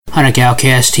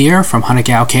HuntGalCast here from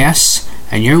HuntGalCast,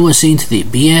 and you're listening to the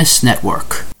BS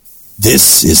Network.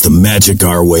 This is the Magic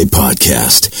Our Way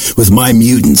podcast with my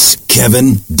mutants,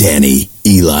 Kevin, Danny,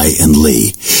 Eli, and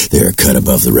Lee. They're cut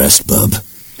above the rest, bub.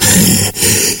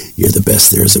 You're the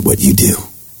best there is at what you do.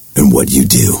 And what you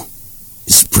do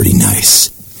is pretty nice.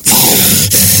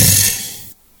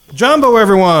 Jumbo,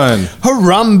 everyone.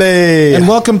 Harambe. And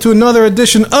welcome to another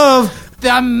edition of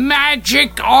The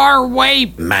Magic Our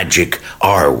Way. Magic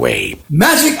Our Way.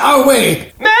 Magic Our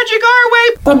Way. Magic Our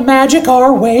Way. The Magic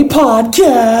Our Way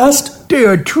podcast. They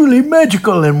are truly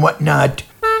magical and whatnot.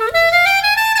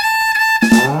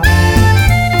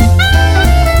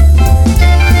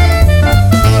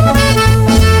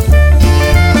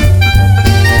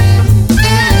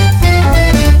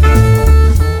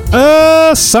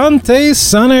 Asante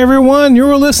Sana, everyone.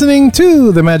 You're listening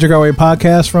to the Magic Our Way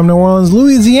podcast from New Orleans,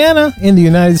 Louisiana, in the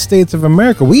United States of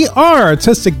America. We are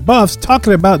artistic buffs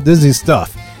talking about Disney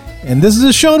stuff. And this is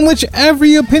a show in which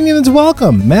every opinion is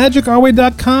welcome.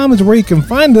 MagicOurWay.com is where you can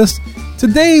find us.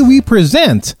 Today we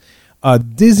present a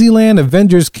Disneyland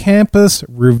Avengers Campus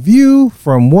review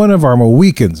from one of our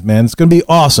Mohicans, man. It's going to be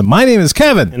awesome. My name is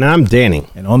Kevin. And I'm Danny.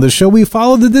 And on this show, we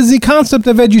follow the Disney concept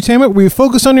of edutainment, where we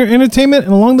focus on your entertainment,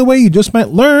 and along the way, you just might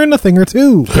learn a thing or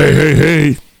two.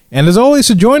 Hey. And as always,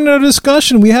 to join our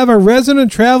discussion, we have our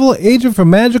resident travel agent for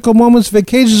Magical Moments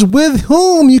Vacations, with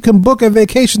whom you can book a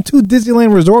vacation to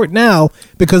Disneyland Resort now,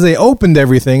 because they opened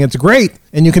everything. It's great.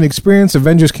 And you can experience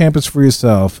Avengers Campus for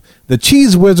yourself. The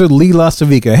Cheese Wizard, Lee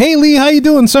Lasavica. Hey, Lee, how you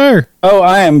doing, sir? Oh,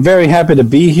 I am very happy to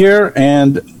be here.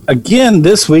 And again,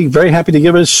 this week, very happy to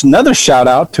give another shout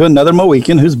out to another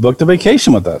Mohican who's booked a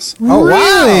vacation with us. Oh,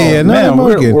 really? Another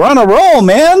Mohican. We're on a roll,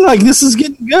 man. Like, this is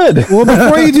getting good. Well,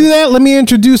 before you do that, let me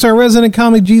introduce our resident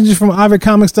comic genius from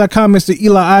ivorycomics.com, Mr.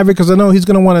 Eli Ivory, because I know he's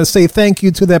going to want to say thank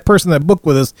you to that person that booked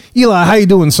with us. Eli, how you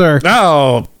doing, sir?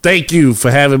 Oh, thank you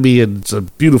for having me. And it's a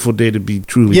beautiful day to be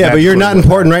truly. Yeah, but you're not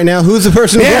important right now. Who's the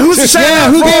person? Who's the shout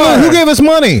out? Who gave us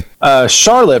money?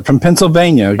 Charlotte from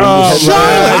Pennsylvania. Charlotte.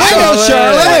 I know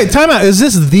Charlotte. Wait, time out. Is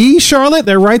this the Charlotte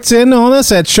that writes in on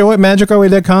us at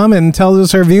show@magicourway.com and tells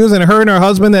us her views, and her and her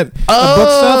husband that book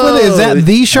stuff with it? Is that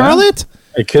the Charlotte?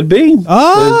 It could be.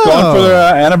 Oh. They're going for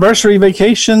their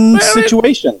anniversation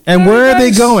situation. And where are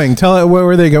they going? Tell it where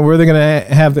are they going? Where are they going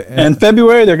to have? In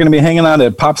February, they're going to be hanging out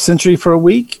at Pop Century for a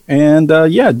week, and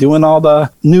doing all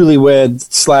the newlywed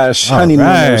 /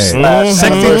 honeymooners /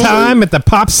 sexy time at the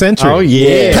Pop Century. Oh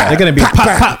yeah, they're going to be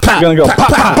pop. They're going to go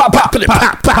pop.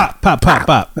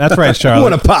 That's right, Charlotte.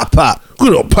 What a pop.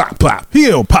 Good old pop.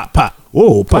 Heel pop.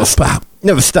 Whoa, pop.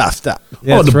 Never stop.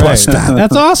 Yeah, the bus stop.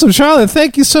 That's awesome, Charlotte.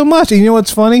 Thank you so much. And you know what's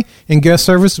funny? In guest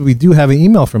service, we do have an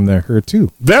email from her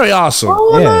too. Very awesome.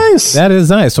 Oh, nice. That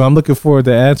is nice. So I'm looking forward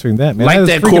to answering that, man. Like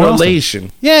that correlation.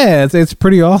 Awesome. Yeah, it's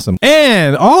pretty awesome.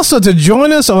 And also to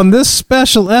join us on this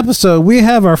special episode, we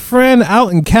have our friend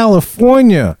out in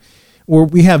California. Or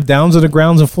we have Downs of the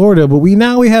Grounds in Florida, but we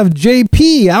have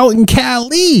JP out in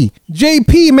Cali.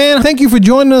 JP, man, thank you for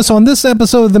joining us on this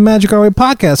episode of the Magic Our Way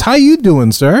podcast. How you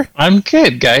doing, sir? I'm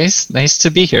good, guys. Nice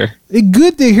to be here.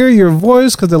 Good to hear your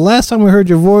voice, because the last time we heard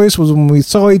your voice was when we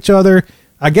saw each other,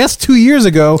 I guess 2 years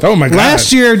ago. Oh, my God.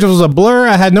 Last year, it was a blur.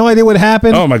 I had no idea what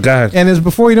happened. Oh, my God. And as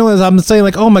before you know it, I'm saying,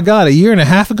 like, oh, my God, a year and a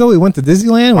half ago, we went to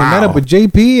Disneyland. Wow. We met up with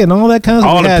JP and all that kind of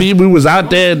stuff. All the people was out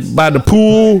there by the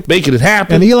pool making it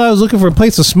happen. And Eli was looking for a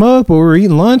place to smoke, but we were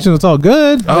eating lunch, and it's all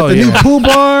good. Oh, at the new pool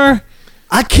bar.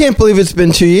 I can't believe it's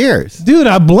been 2 years. Dude,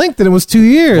 I blinked and it was 2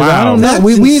 years. Wow. I don't know.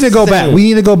 We need to go back. We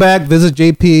need to go back, visit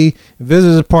JP, visit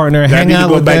his partner, hang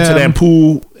out with them. I need to go back to that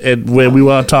pool and where we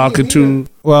were talking to.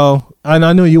 Well, I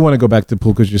know you want to go back to the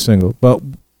pool because you're single, but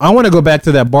I want to go back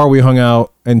to that bar we hung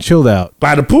out and chilled out.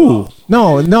 By the pool?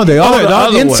 No, the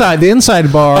other inside, the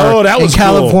inside bar. Oh, that was in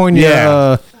California. Cool.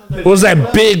 Yeah. What was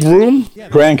that big room?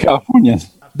 Grand California.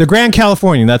 The Grand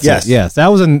Californian. That's it. Yes, that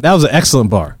was an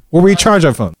excellent bar where we charge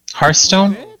our phone.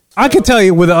 Hearthstone? I could tell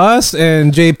you, with us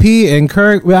and JP and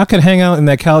Kirk, I could hang out in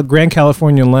that Grand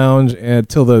Californian lounge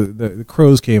until the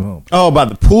crows came home. Oh, about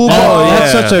the pool bar. Oh, yeah.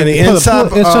 That's such a, it's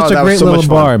such a great little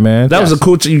bar, man. That was a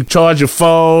cool. You charge your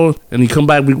phone and you come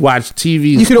back. We watch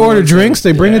TV. You could order drinks.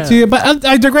 They bring it to you. But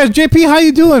I digress. JP, how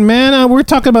you doing, man? We're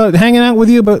talking about hanging out with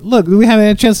you, but look, we haven't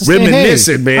had a chance to say hey.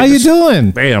 Reminiscing, man. How you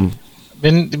doing? Bam.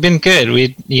 Been good.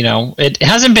 It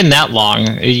hasn't been that long.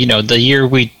 The year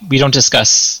we don't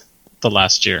discuss the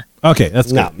last year. Okay,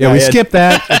 that's good. Yeah, we skipped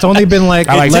that. It's only been like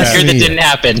less year that didn't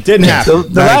happen. Didn't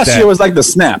happen. The last year was like the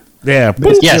snap. Yeah.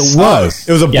 Yes. It was.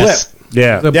 It was a blip. Yes.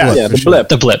 Yeah. The blip.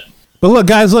 The blip. But look,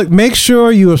 guys, make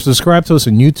sure you subscribe to us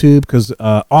on YouTube because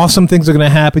awesome things are going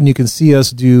to happen. You can see us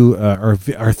do our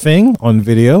thing on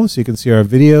video. So you can see our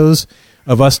videos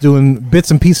of us doing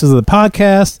bits and pieces of the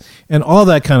podcast and all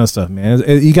that kind of stuff, man.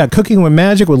 You got Cooking with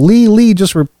Magic with Lee. Lee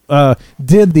just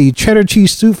did the cheddar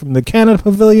cheese soup from the Canada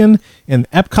Pavilion in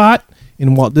Epcot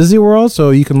in Walt Disney World,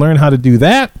 so you can learn how to do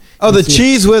that. Oh, the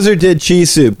Cheese Wizard did cheese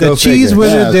soup. The Cheese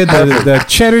Wizard did the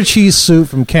cheddar cheese soup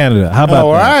from Canada. How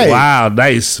about that? Right. Wow,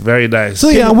 nice. Very nice. So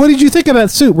yeah, what did you think of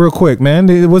that soup, real quick, man?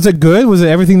 Was it good? Was it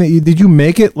everything that did you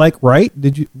make it right?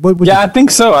 Did you? I think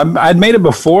so. I'd made it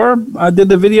before I did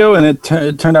the video, and it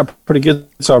turned out pretty good.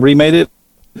 So I remade it,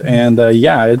 and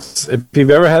it's if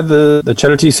you've ever had the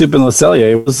cheddar cheese soup in Le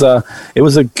Cellier, it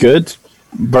was a good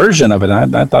version of it. I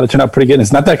thought it turned out pretty good.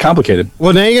 It's not that complicated.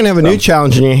 Well, now you're going to have a new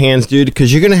challenge in your hands, dude,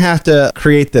 because you're going to have to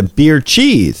create the beer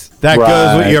cheese that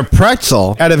goes with your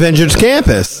pretzel at Avengers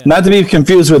Campus. Not to be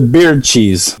confused with beard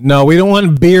cheese. No, we don't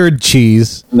want beard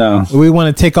cheese. No. We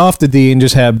want to take off the D and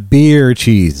just have beer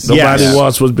cheese. Nobody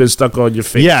wants what's been stuck on your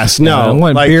face. Yes, no. I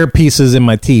want beer pieces in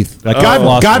my teeth.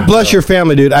 God bless your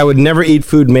family, dude. I would never eat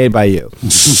food made by you.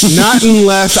 Not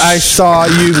unless I saw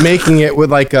you making it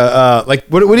with like a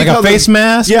what do you call a face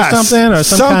mask or something? Or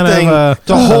some kind of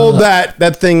to hold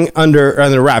that thing under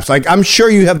wraps. Like, I'm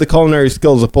sure you have the culinary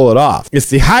skills to pull it off.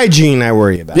 It's the hygiene I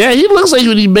worry about. Yeah, he looks like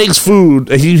when he makes food,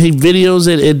 he videos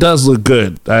it. It does look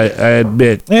good. I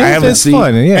admit. Yeah, I haven't seen.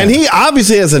 Fun, yeah. And he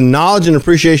obviously has a knowledge and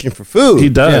appreciation for food. He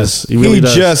does. Yes. He really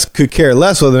does. Just could care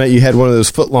less whether or not you had one of those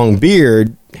foot-long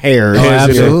beard hairs. Oh,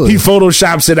 absolutely. He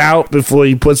photoshops it out before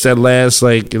he puts that last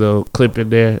clip in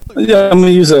there. Yeah, I'm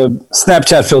gonna use a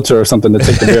Snapchat filter or something to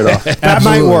take the beard off. That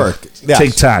might work. Yes.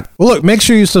 TikTok. Well, look, make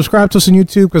sure you subscribe to us on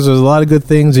YouTube because there's a lot of good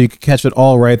things. You can catch it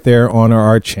all right there on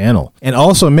our channel. And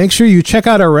also make sure you check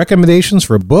out our recommendations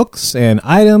for books and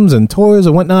items and toys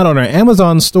and whatnot on our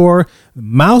Amazon store.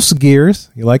 Mouse Gears.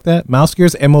 You like that? Mouse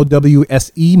Gears,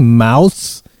 MOWSE,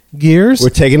 Mouse Gears. We're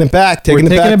taking it back. We're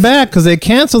taking it back because they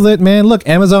canceled it, man. Look,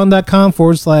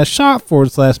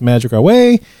 Amazon.com/shop/Magic Our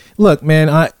Way. Look,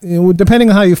 man, depending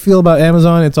on how you feel about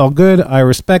Amazon, it's all good. I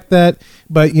respect that.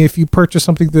 But if you purchase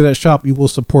something through that shop, you will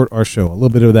support our show. A little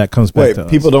bit of that comes back to us.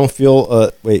 People don't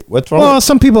feel... what's wrong? Well,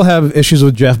 some people have issues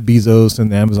with Jeff Bezos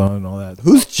and Amazon and all that.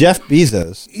 Who's Jeff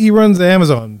Bezos? He runs the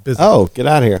Amazon business. Oh, get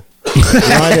out of here.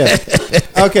 No idea.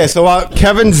 Okay, so while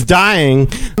Kevin's dying,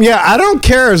 I don't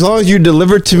care as long as you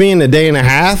deliver it to me in a day and a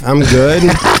half. I'm good.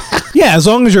 Yeah, as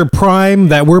long as your Prime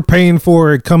that we're paying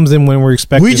for, it comes in when we're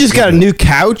expecting. We just got a new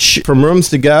couch from Rooms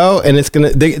to Go, and it's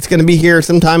gonna be here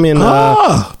sometime in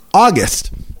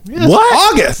August. Yes.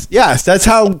 What? August. Yes, that's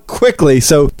how quickly.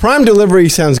 So Prime delivery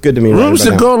sounds good to me. Rooms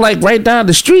to Go, like right down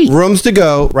the street. Rooms to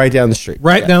Go, right down the street.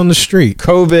 Right down the street.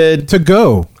 COVID to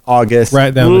go. August.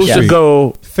 Right down Rooms the street. to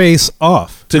Go. Face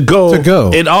off. To go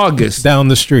in August. Down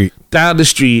the street. Down the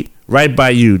street. Right by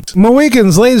you.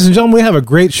 Mohicans, ladies and gentlemen, we have a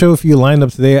great show for you lined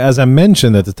up today. As I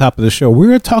mentioned at the top of the show,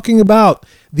 we're talking about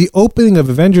the opening of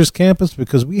Avengers Campus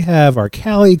because we have our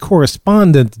Cali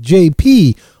correspondent,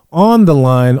 JP, on the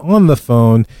line, on the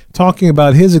phone, talking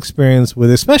about his experience with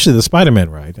especially the Spider-Man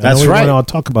ride. That's right. I'll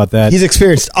talk about that. He's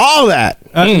experienced all that.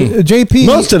 JP,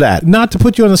 most of that. Not to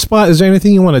put you on the spot, is there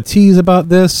anything you want to tease about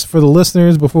this for the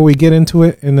listeners before we get into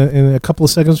it in a couple of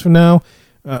seconds from now?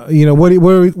 What are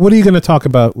you going to talk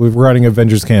about regarding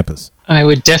Avengers Campus? I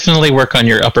would definitely work on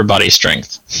your upper body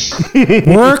strength.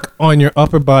 Work on your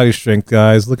upper body strength,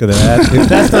 guys. Look at that. If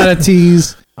that's not a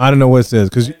tease, I don't know what it is.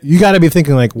 Because you got to be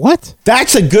thinking like, what?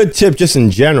 That's a good tip just in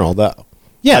general, though.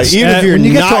 Yes. Even if you're when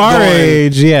you get not to our going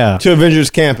age, to Avengers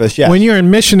Campus, yeah. When you're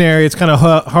in missionary, it's kind of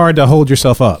hard to hold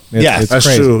yourself up. Yes, that's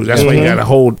crazy. true. That's why you got to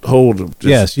hold them.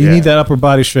 Yes, you need that upper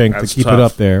body strength to keep it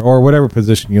up there, or whatever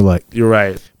position you like. You're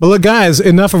right. But look, guys,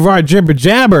 enough of our jibber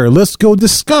jabber. Let's go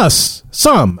discuss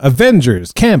some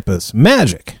Avengers Campus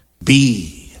magic.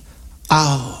 Be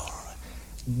our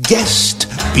guest.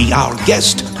 Be our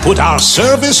guest. Put our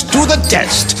service to the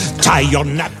test. Tie your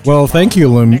knot. Well, thank you,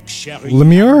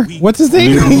 Lemire. What's his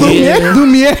name?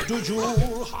 Lumiere.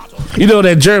 You know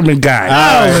that German guy.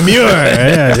 Oh,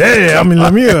 Lemire. Yeah, I'm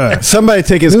Lemire. Somebody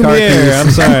take his car keys. I'm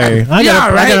sorry. I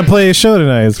gotta play a show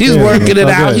tonight. He's working it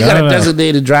out. He got a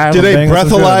designated driver. Do they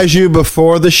breathalyze you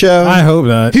before the show? I hope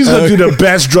not. He's going to do the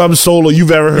best drum solo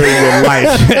you've ever heard in your life.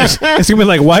 It's going to be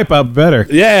like Wipeout better.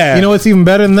 Yeah. You know what's even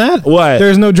better than that? What?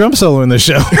 There's no drum solo in the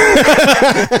show.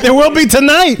 There will be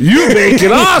tonight. You make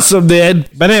it awesome, then.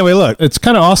 But anyway, look, it's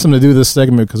kind of awesome to do this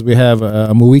segment because we have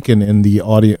a Mohican in the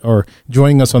audio or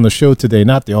joining us on the show show today,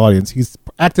 not the audience. He's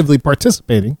actively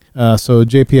participating. So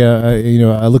JP,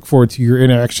 I look forward to your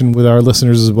interaction with our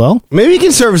listeners as well. Maybe you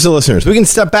can service the listeners. We can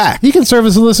step back. He can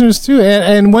service the listeners too,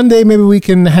 and one day maybe we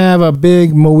can have a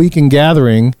big Mohican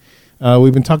gathering.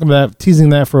 We've been teasing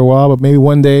that for a while, but maybe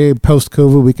one day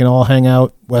post-COVID we can all hang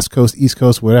out, West Coast, East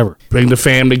Coast, whatever. Bring the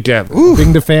fam together.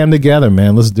 Bring the fam together,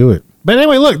 man. Let's do it. But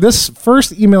anyway, look, this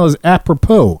first email is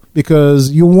apropos because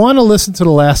you want to listen to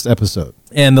the last episode.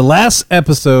 And the last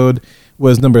episode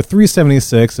was number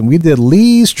 376, and we did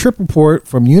Lee's trip report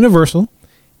from Universal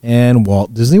and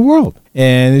Walt Disney World.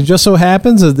 And it just so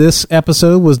happens that this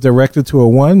episode was directed to a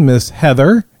one, Miss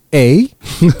Heather A.,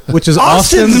 which is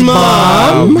Austin's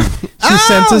mom. She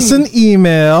sent us an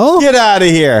email. Get out of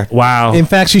here. Wow. In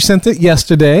fact, she sent it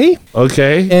yesterday.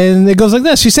 Okay. And it goes like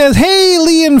this. She says, "Hey,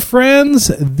 Lee and friends.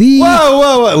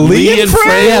 Whoa. Lee and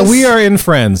friends? Yeah, we are in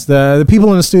Friends. The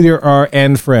people in the studio are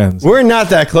and friends. We're not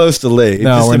that close to Lee.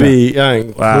 No, just we're to be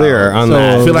clear on So-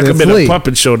 that. I feel like I'm It's in Lee. a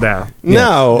puppet show now.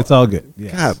 No. It's all good.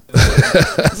 Yeah. God.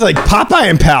 It's like Popeye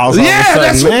and Pals all of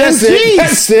a sudden, man.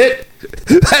 Jeez.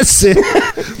 That's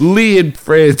it. Lee and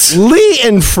friends. Lee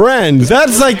and friends.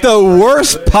 That's like the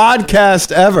worst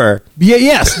podcast ever. Yeah,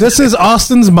 yes, this is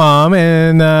Austin's mom,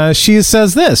 and she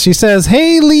says this. She says,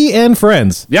 "Hey, Lee and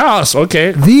friends. Yes,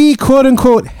 okay. The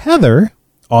quote-unquote Heather,"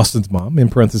 Austin's mom, in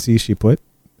parentheses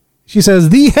she says,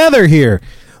 "The Heather here.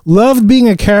 Loved being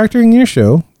a character in your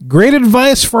show. Great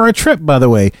advice for our trip, by the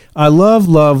way. I love,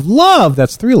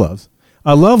 that's 3 loves.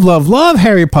 I love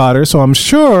Harry Potter, so I'm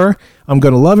sure I'm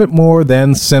going to love it more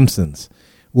than Simpsons.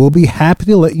 We'll be happy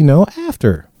to let you know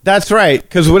after." That's right,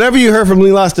 because whatever you heard from Lee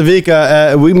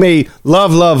Lastavica, we may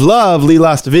love Lee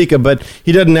Lastavica, but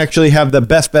he doesn't actually have the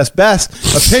best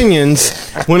opinions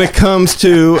when it comes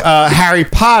to Harry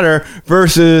Potter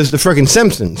versus the frickin'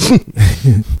 Simpsons.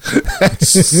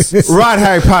 Rod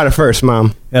Harry Potter first,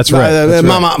 Mom. That's right. That's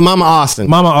Mama Austin.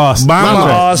 Mama Austin.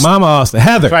 Mama Austin.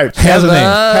 Heather. Right. Has a name.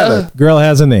 Heather. Girl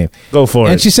has a name. Go for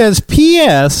And it. she says,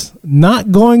 "P.S.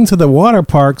 Not going to the water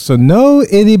park, so no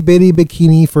itty bitty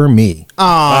bikini for me."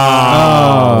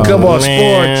 Come on, sports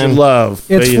and love. It's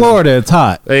There you Florida. It's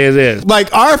hot. go. There it is.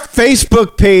 Like, our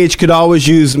Facebook page could always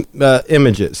use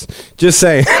images. Just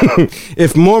saying.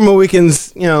 If more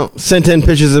Mohicans, sent in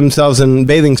pictures of themselves in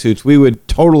bathing suits, we would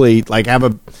totally, have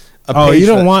a Oh, page you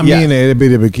don't for- want yeah. me in an itty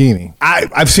bitty bikini.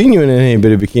 I've seen you in an itty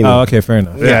bitty bikini. Oh, okay. Fair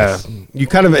enough. Yeah. You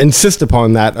kind of insist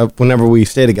upon that whenever we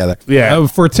stay together. Yeah.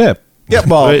 For a tip. Yeah,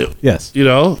 well, Well, Yes.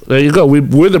 there you go.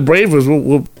 We're the bravest.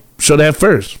 We'll show that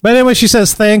first. But anyway, she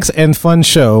says, "Thanks and fun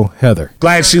show, Heather."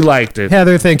 Glad she liked it.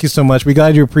 Heather, thank you so much. We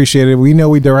glad you appreciate it. We know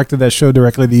we directed that show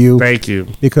directly to you. Thank you.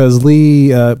 Because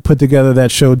Lee put together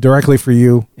that show directly for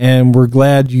you, and we're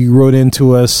glad you wrote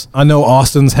into us. I know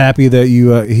Austin's happy that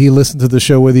he listened to the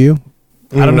show with you.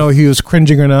 I don't know if he was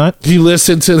cringing or not, He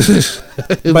listened to this.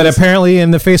 but apparently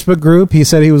in the Facebook group, he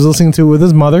said he was listening to it with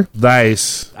his mother.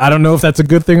 Nice. I don't know if that's a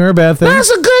good thing or a bad thing. That's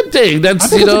a good thing. That's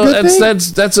think it's a good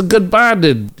thing. that's a good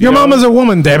bonding. Your mama's a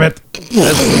woman, damn it.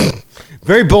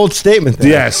 very bold statement there.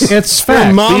 Yes. It's Your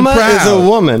fact. mama Be proud. is a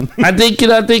woman. I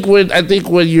think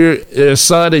when you're a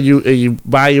son and you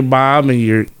buy your mom and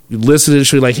you listen to the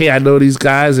show, like, hey, I know these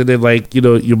guys, and then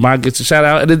your mom gets a shout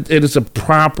out, and it's a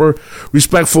proper,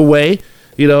 respectful way.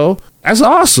 That's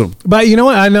awesome. But you know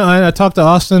what? I talked to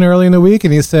Austin early in the week,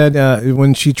 and he said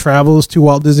when she travels to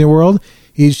Walt Disney World,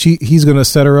 he's going to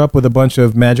set her up with a bunch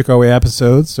of Magic Our Way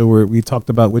episodes. So we talked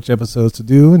about which episodes to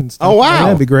do and stuff. Oh, wow. Yeah,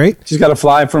 that'd be great. She's got to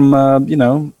fly from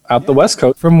out the West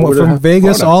Coast From over to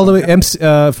Vegas Florida. all the way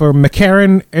from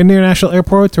McCarran International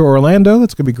Airport to Orlando.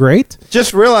 That's going to be great.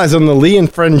 Just realize on the Lee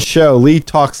and Friends show, Lee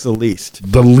talks the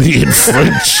least. The Lee and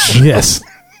French. Yes.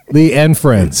 Lee and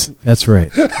friends. That's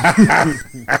right.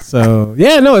 So,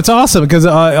 yeah, no, it's awesome because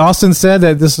Austin said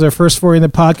that this is her first foray into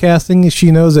podcasting.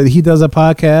 She knows that he does a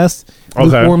podcast, Okay.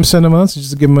 Lukewarm Cinema, so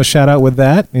just to give him a shout out with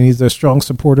that. And he's a strong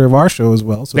supporter of our show as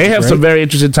well. So They it's have great. some very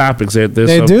interesting topics. They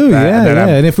do, yeah.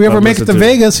 And if we ever make it to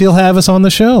Vegas, he'll have us on the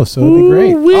show. So it'll be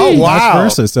great. Oh, wow.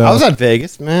 Vice versa, so. I was at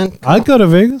Vegas, man. I'd go to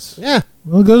Vegas. Yeah.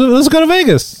 Let's go to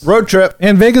Vegas. Road trip.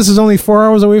 And Vegas is only 4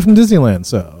 hours away from Disneyland,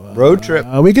 so Road trip.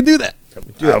 we could do that.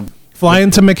 Fly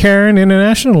into McCarran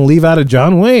International and leave out of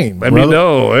John Wayne. Let me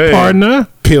know. Hey, Partner.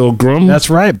 Pilgrim. That's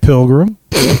right, Pilgrim.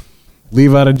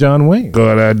 Leave out of John Wayne.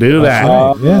 Gonna do that.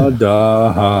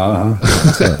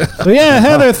 So yeah,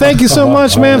 Heather, thank you so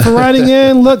much, man, for writing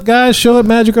in. Look, guys, show at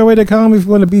magicourway.com if you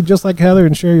want to be just like Heather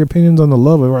and share your opinions on the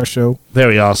love of our show.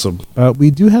 Very awesome.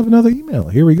 We do have another email.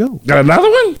 Here we go. Got another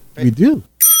one? We do.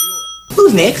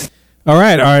 Who's next? All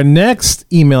right, our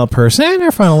next email person, and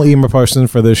our final email person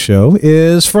for this show,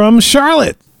 is from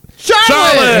Charlotte.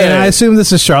 Charlotte! And I assume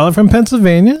this is Charlotte from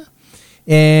Pennsylvania.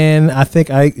 And I think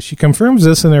she confirms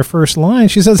this in her first line.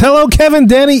 She says, "Hello, Kevin,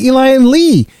 Danny, Eli, and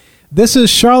Lee. This is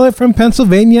Charlotte from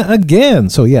Pennsylvania again."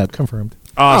 So, yeah, confirmed.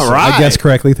 Awesome. All right. I guessed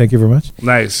correctly. Thank you very much.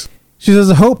 Nice. She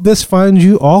says, "I hope this finds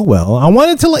you all well. I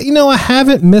wanted to let you know I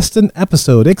haven't missed an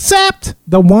episode, except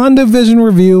the WandaVision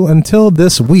review until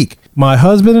this week. My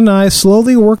husband and I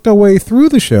slowly worked our way through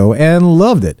the show and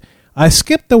loved it. I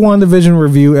skipped the WandaVision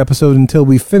review episode until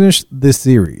we finished this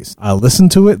series. I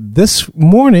listened to it this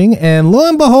morning, and lo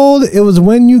and behold, it was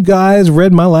when you guys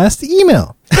read my last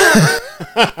email."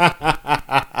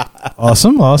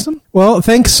 Awesome. Well,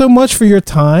 thanks so much for your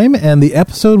time, and the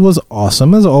episode was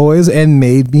awesome as always and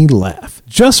made me laugh.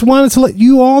 Just wanted to let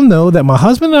you all know that my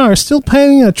husband and I are still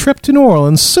planning a trip to New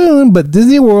Orleans soon, but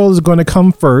Disney World is going to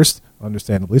come first.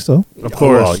 Understandably so. Of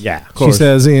course. Well, yeah. She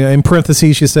says, in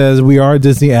parentheses, she says, "We are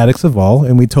Disney addicts of all,"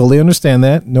 and we totally understand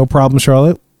that. No problem,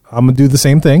 Charlotte. I'm going to do the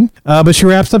same thing. But she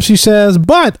wraps up, she says,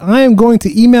 "But I am going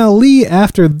to email Lee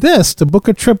after this to book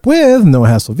a trip with No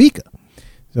Hassle Vika."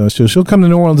 So she'll come to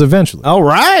New Orleans eventually. All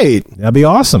right. That'd be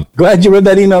awesome. Glad you read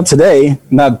that email today,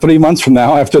 not 3 months from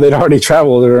now after they'd already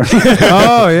traveled. Or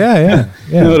Oh, yeah.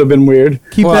 It would have been weird.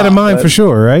 Keep that in mind for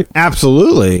sure, right?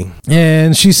 Absolutely.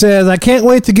 And she says, "I can't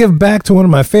wait to give back to one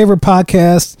of my favorite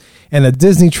podcasts and a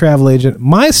Disney travel agent.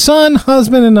 My son,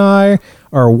 husband, and I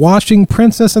are watching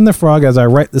Princess and the Frog as I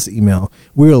write this email.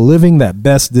 We are living that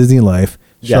best Disney life."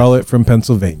 Charlotte from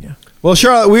Pennsylvania. Well,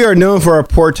 Charlotte, we are known for our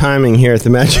poor timing here at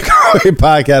the Magic Our Way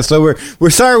podcast. So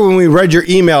we're sorry when we read your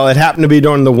email. It happened to be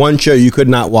during the one show you could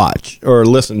not watch or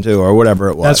listen to or whatever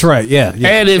it was. That's right. Yeah.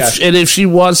 And if she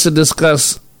wants to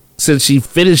discuss, since she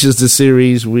finishes the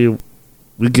series, we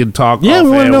can talk. Yeah,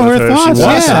 we want to know her thoughts. Yeah,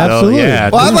 absolutely.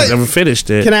 Yeah, Well, I never finished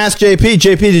it. Can I ask JP?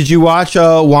 JP, did you watch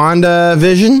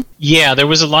WandaVision? Yeah, there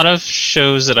was a lot of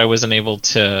shows that I wasn't able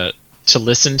to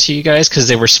listen to you guys because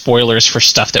they were spoilers for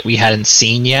stuff that we hadn't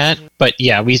seen yet. But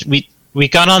yeah, we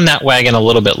got on that wagon a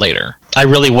little bit later. I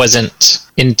really wasn't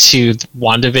into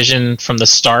WandaVision from the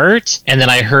start, and then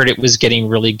I heard it was getting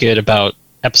really good about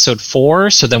episode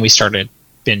 4, so then we started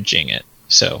binging it.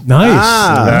 So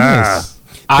Nice.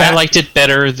 I liked it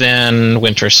better than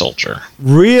Winter Soldier.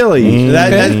 Really? I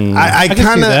can see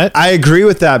kind of that. I agree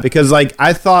with that because like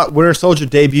I thought Winter Soldier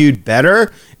debuted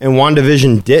better and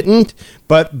WandaVision didn't,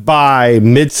 but by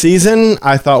mid-season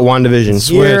I thought WandaVision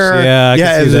Switch, here, yeah, I can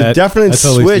it see was a that. definite I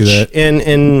totally see switch that.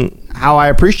 in how I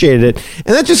appreciated it,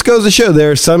 and that just goes to show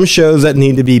there are some shows that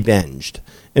need to be binged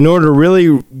in order to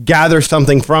really gather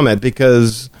something from it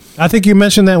because. I think you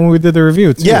mentioned that when we did the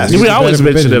review, too. Yes. We always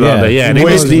mention it on there. Yeah, they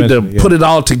just need to mention it, put it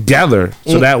all together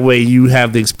so that way you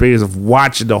have the experience of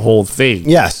watching the whole thing.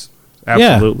 Yes.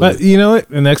 Absolutely. Yeah, but you know what?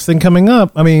 The next thing coming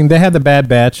up, I mean, they had the Bad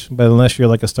Batch, but unless you're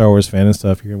like a Star Wars fan and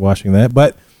stuff, you're watching that.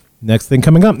 But next thing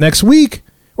coming up next week,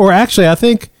 or actually, I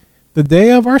think the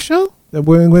day of our show, that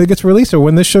when it gets released, or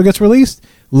when this show gets released,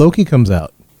 Loki comes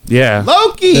out. Yeah.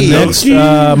 Loki. The next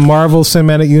Marvel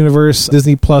Cinematic Universe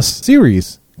Disney Plus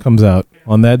series comes out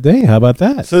on that day. How about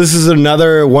that? So this is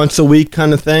another once a week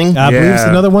kind of thing. I believe it's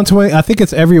another one to wait. I think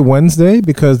it's every Wednesday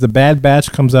because the Bad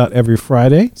Batch comes out every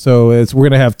Friday. So we're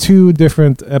going to have 2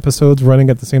 different episodes running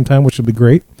at the same time, which will be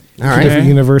great. All right. Different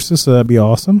universes, so that'd be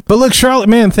awesome. But look, Charlotte,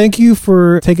 man, thank you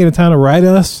for taking the time to write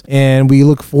us, and we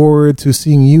look forward to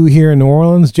seeing you here in New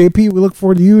Orleans. JP, we look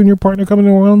forward to you and your partner coming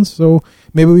to New Orleans, so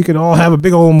maybe we could all have a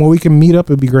big old where we can meet up.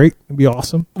 It'd be great. It'd be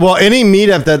awesome. Well, any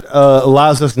meetup that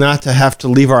allows us not to have to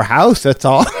leave our house, that's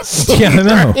all. Yeah, I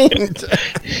know.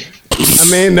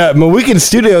 I mean, Mohican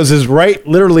Studios is right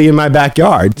literally in my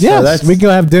backyard. So Yes, that's we can go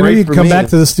have dinner. great You for can come me. back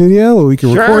to the studio, or we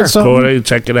can Sure. record something. Go ahead,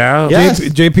 check it out. Yes.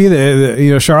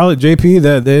 JP, Charlotte, JP,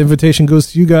 the invitation goes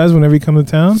to you guys whenever you come to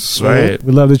town. That's right.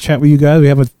 We'd love to chat with you guys. We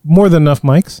have more than enough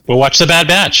mics. We'll watch The Bad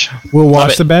Batch. We'll Love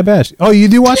watch it. the Bad Batch. Oh, you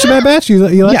do watch the Bad Batch? You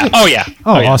like Yeah. it? Oh, yeah.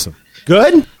 Oh, yeah. awesome.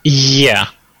 Good? Yeah.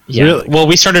 Yeah. Really? Well,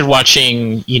 we started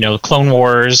watching, Clone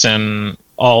Wars and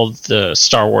all the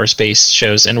Star Wars based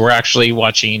shows, and we're actually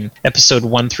watching episode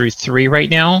 1 through 3 right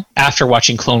now after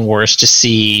watching Clone Wars to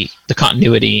see the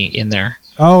continuity in there.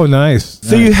 Oh, nice.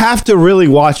 So you have to really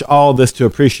watch all this to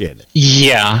appreciate it.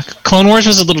 Yeah. Clone Wars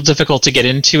was a little difficult to get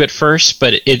into at first,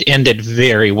 but it ended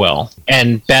very well.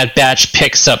 And Bad Batch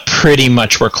picks up pretty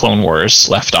much where Clone Wars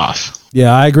left off.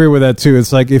 Yeah, I agree with that too.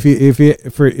 It's like if you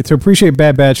to appreciate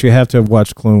Bad Batch, you have to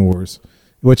watch Clone Wars,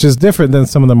 which is different than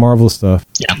some of the Marvel stuff.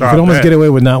 Yeah. You can almost get away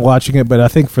with not watching it, but I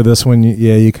think for this one,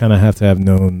 you kind of have to have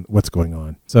known what's going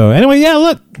on. So anyway, yeah,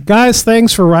 look, guys,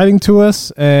 thanks for writing to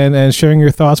us and sharing your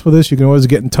thoughts with us. You can always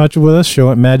get in touch with us,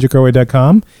 show at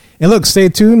magicourway.com. And look, stay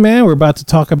tuned, man. We're about to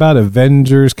talk about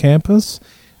Avengers Campus.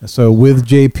 So with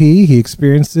JP, he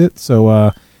experienced it.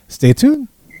 So stay tuned.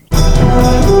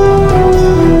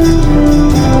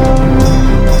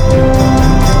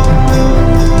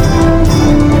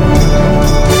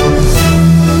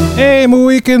 Hey,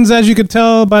 Mohicans, as you could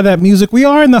tell by that music, we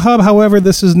are in the hub. However,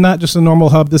 this is not just a normal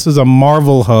hub. This is a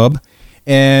Marvel hub.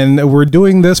 And we're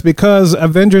doing this because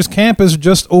Avengers Campus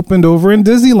just opened over in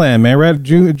Disneyland, man. We're at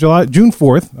June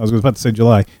 4th. I was about to say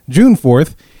July. June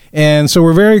 4th. And so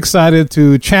we're very excited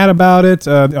to chat about it.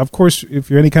 Of course, if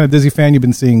you're any kind of Disney fan, you've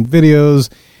been seeing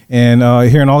videos and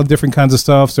hearing all the different kinds of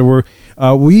stuff. So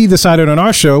we decided on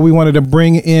our show we wanted to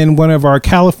bring in one of our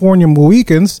California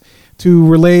Mohicans to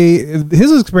relay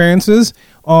his experiences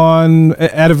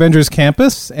at Avengers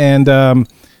Campus. And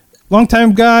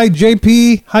longtime guy,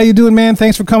 JP, how you doing, man?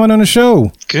 Thanks for coming on the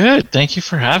show. Good. Thank you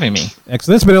for having me.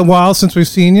 Excellent. It's been a while since we've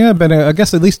seen you. Been, I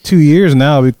guess, at least 2 years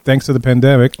now, thanks to the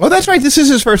pandemic. Well, that's right. This is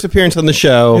his first appearance on the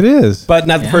show. It is. But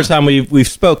not the first time we've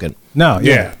spoken. No,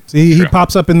 Yeah. So he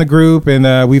pops up in the group,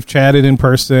 and we've chatted in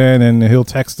person, and he'll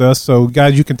text us. So,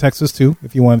 guys, you can text us, too,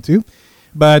 if you want to.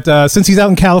 But since he's out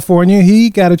in California, he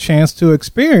got a chance to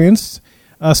experience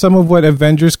some of what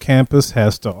Avengers Campus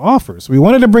has to offer. So we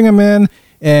wanted to bring him in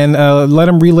and let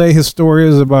him relay his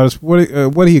stories about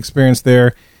what he experienced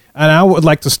there. And I would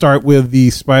like to start with the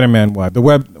Spider-Man wipe.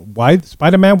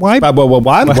 Spider-Man wipe?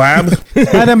 Wab?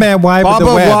 Spider-Man wipe of the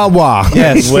web.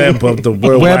 Yes. Web of the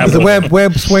world.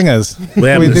 Web swingers.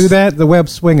 Can we do that? The web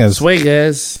swingers.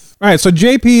 Swingers. All right, so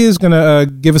JP is going to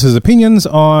give us his opinions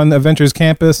on Avengers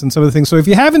Campus and some of the things. So if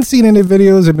you haven't seen any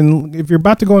videos, if you're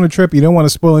about to go on a trip, you don't want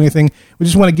to spoil anything, we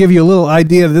just want to give you a little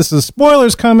idea that this is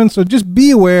spoilers coming, so just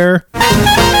be aware.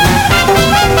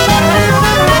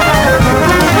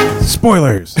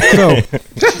 Spoilers. So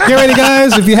get ready,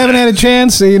 guys. If you haven't had a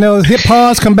chance, hit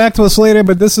pause, come back to us later,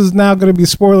 but this is now going to be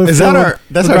spoilers. Is that our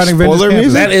spoiler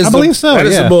music? I believe so. That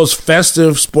is the most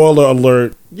festive spoiler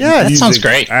alert. Yeah, that sounds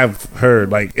great. I've heard.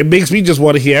 Like, it makes me just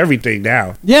want to hear everything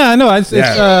now. Yeah, I know.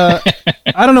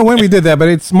 I don't know when we did that, but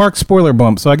it's Mark's spoiler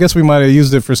bump, so I guess we might have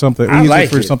used it for something. We used it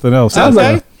for something else. Sounds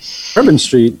like Urban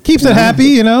Street. Keeps it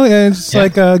happy, and it's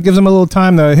like gives them a little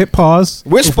time to hit pause.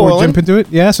 We're before spoiling. Jump into it.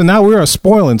 Yeah, so now we are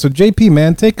spoiling. So JP,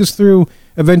 man, take us through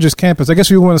Avengers Campus. I guess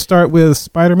we want to start with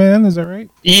Spider-Man. Is that right?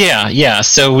 Yeah.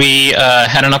 So we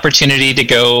had an opportunity to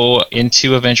go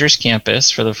into Avengers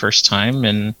Campus for the first time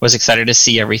and was excited to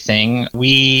see everything.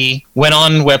 We went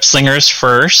on Web Slingers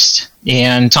first,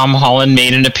 and Tom Holland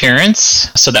made an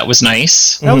appearance, so that was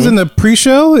nice. That was in the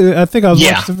pre-show? I think I was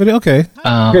watching the video. Okay.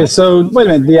 Okay, so wait a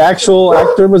minute. The actual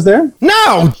actor was there?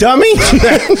 No, dummy.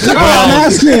 I'm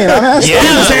asking. Yeah,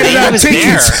 he was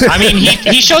there. I mean,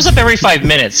 he shows up every 5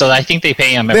 minutes, so I think they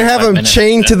pay him every They have 5 him minutes.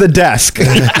 chained to the desk.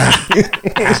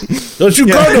 Don't you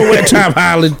go nowhere, Tom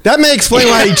Holland. That may explain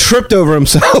why he tripped over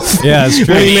himself. Yeah, it's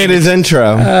true. when he made his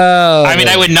intro. I mean,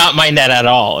 I would not mind that at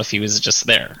all if he was just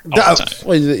there all the time.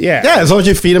 Well, yeah. Yeah, as long as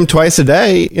you feed him twice a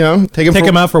day, take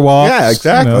him out for walks. Yeah,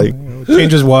 exactly.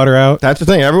 Change his water out. That's the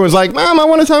thing. Everyone's like, "Mom, I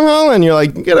want a Tom Holland." You're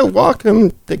like, "You gotta walk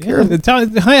him, take care of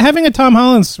him." Having a Tom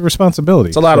Holland's responsibility.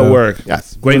 It's a lot of work.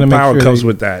 Yes. Great Gotta make power sure comes they-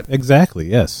 with that.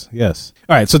 Exactly. Yes.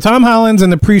 All right. So Tom Holland's in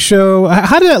the pre-show.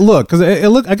 How did that look? Because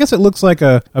I guess it looks like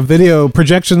a video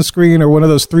projection screen or one of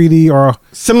those 3D or.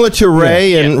 Similar to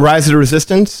Ray and Rise of the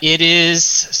Resistance. It is.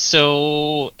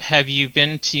 So, have you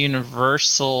been to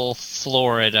Universal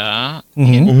Florida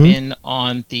and been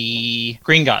on the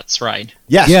Gringotts ride?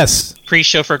 Yes.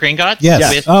 Pre-show for Gringotts?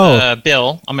 Yes. With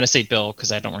Bill. I'm going to say Bill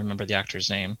because I don't remember the actor's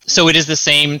name. So it is the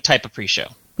same type of pre-show.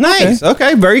 Nice.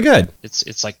 Okay. Very good.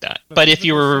 It's like that. But if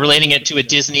you were relating it to a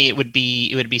Disney, it would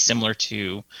be similar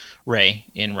to Ray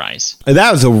in Rise. And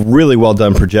that was a really well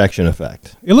done projection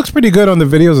effect. It looks pretty good on the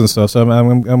videos and stuff. So I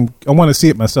want to see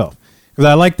it myself because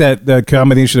I like the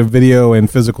combination of video and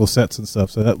physical sets and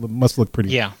stuff. So that must look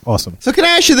pretty awesome. So can I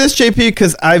ask you this, JP?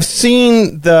 Because I've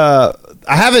seen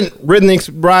I haven't ridden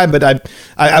the ride, but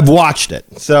I've watched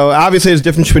it. So obviously there's a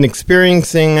difference between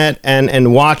experiencing it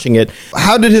and watching it.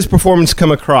 How did his performance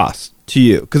come across to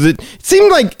you? Because it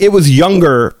seemed like it was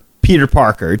younger Peter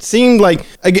Parker. It seemed like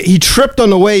he tripped on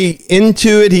the way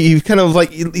into it. He kind of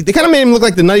they kind of made him look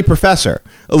like the Nutty Professor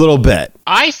a little bit.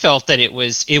 I felt that it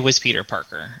was Peter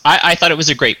Parker. I thought it was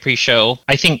a great pre-show.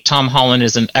 I think Tom Holland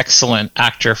is an excellent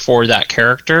actor for that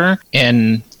character.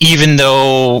 And even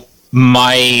though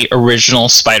my original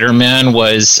Spider-Man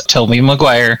was Tobey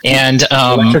Maguire, and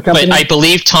but I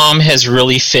believe Tom has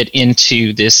really fit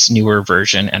into this newer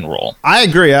version and role. I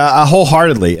agree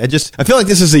wholeheartedly. I feel like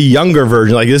this is a younger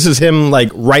version. Like this is him like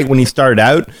right when he started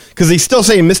out, because he's still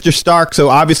saying Mr. Stark. So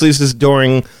obviously this is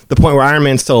during the point where Iron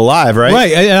Man's still alive, right?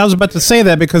 Right. I was about to say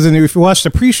that because if you watch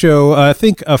the pre-show, I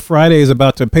think Friday is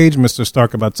about to page Mr.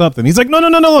 Stark about something. He's like, no,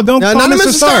 don't call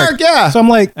Mr. Stark. Yeah. So I'm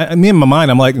like, me in my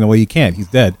mind, I'm like, no, well, you can't. He's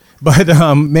dead.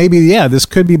 But maybe, this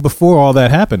could be before all that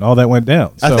happened, all that went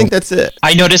down. So. I think that's it.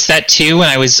 I noticed that too,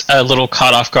 and I was a little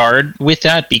caught off guard with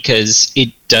that because it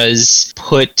does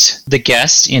put the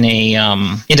guest in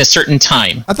a certain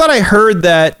time. I thought I heard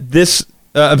that this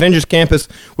Avengers Campus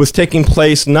was taking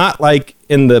place not like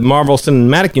in the Marvel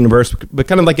Cinematic Universe, but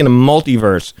kind of like in a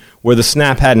multiverse where the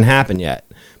snap hadn't happened yet.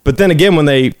 But then again, when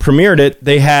they premiered it,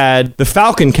 they had the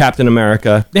Falcon Captain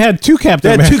America. They had two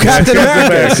Captain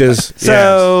Americas.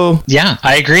 So yeah,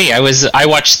 I agree. I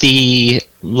watched the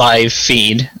live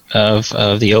feed of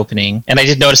the opening, and I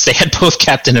did notice they had both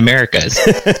Captain Americas.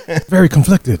 Very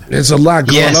conflicted. There's a lot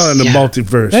going on in the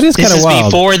multiverse. That is kind of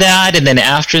wild. Before that, and then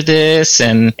after this,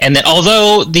 and then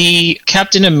although the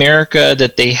Captain America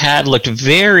that they had looked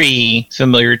very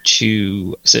familiar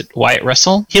to, is it Wyatt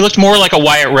Russell? He looked more like a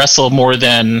Wyatt Russell more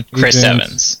than Chris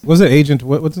Evans. Was it Agent?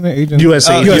 What's the name? Agent? U.S.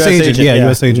 Agent. U.S. Agent. Yeah,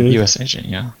 U.S. Agent. U.S. Agent.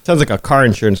 Yeah. Sounds like a car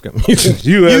insurance company.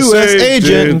 U.S.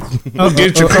 Agent.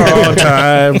 Get your car on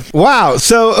time. Wow.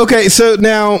 So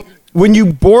now when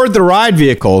you board the ride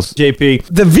vehicles, JP,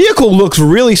 the vehicle looks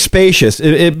really spacious.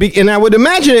 And I would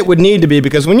imagine it would need to be,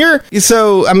 because when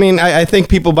I think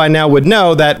people by now would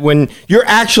know that when you're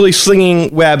actually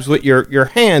slinging webs with your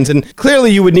hands, and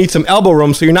clearly you would need some elbow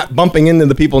room so you're not bumping into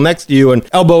the people next to you and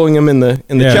elbowing them in the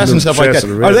chest and stuff like that.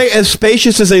 Are they as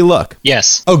spacious as they look?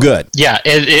 Yes. Oh, good. Yeah,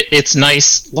 it's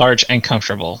nice, large, and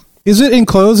comfortable. Is it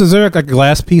enclosed? Is there like a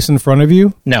glass piece in front of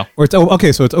you? No. Or it's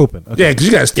okay, so it's open. Okay. Yeah, because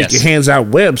you got to stick your hands out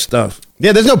web stuff.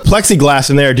 Yeah, there's no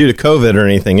plexiglass in there due to COVID or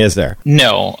anything, is there?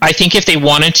 No. I think if they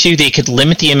wanted to, they could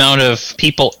limit the amount of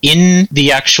people in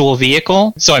the actual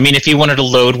vehicle. So, I mean, if you wanted to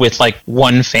load with like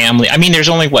one family, I mean, there's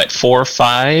only 4 or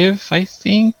 5, I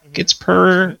think it's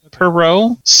per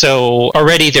row. So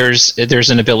already there's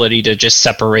an ability to just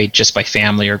separate just by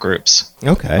family or groups.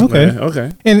 Okay.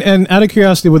 And out of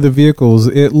curiosity with the vehicles,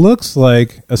 it looks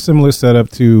like a similar setup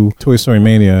to Toy Story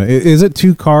Mania. Is it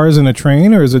 2 cars and a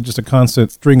train, or is it just a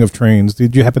constant string of trains?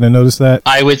 Did you happen to notice that?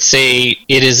 I would say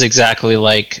it is exactly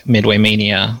like Midway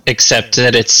Mania, except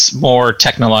that it's more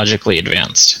technologically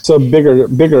advanced. So bigger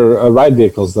ride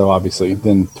vehicles, though, obviously,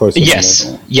 than Toy Story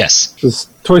Mania. Yes. Just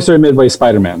Toy Story Midway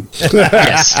Spider-Man.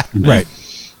 Yes. Right.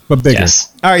 But bigger.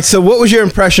 Yes. All right, so what was your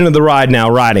impression of the ride now,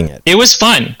 riding it? It was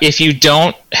fun. If you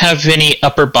don't have any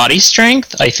upper body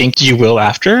strength, I think you will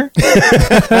after.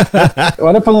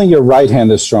 What if only your right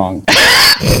hand is strong?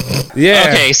 Yeah.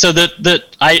 Okay, so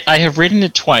I have ridden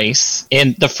it twice,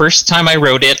 and the first time I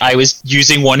rode it, I was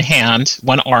using one hand,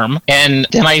 one arm, and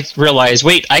then I realized,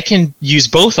 wait, I can use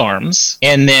both arms,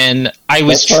 and then I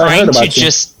was trying to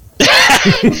just...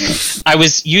 I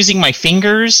was using my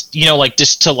fingers,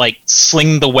 just to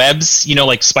sling the webs,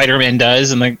 like Spider-Man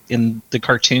does in the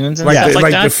cartoons and stuff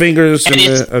like that. The fingers.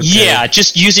 Yeah,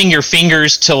 just using your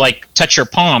fingers to touch your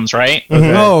palms, right?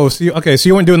 Mm-hmm. Oh, so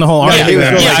you weren't doing the whole arm.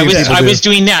 I was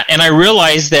doing that, and I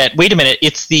realized that wait a minute,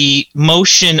 it's the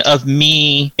motion of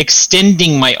me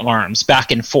extending my arms back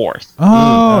and forth.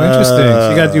 Oh, interesting. So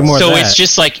you got to do more. So of that. it's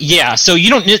just so you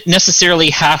don't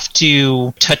necessarily have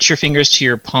to touch your fingers to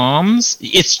your palms.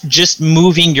 It's just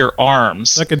moving your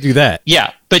arms. I could do that.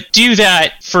 Yeah, but do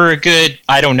that for a good,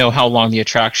 I don't know how long the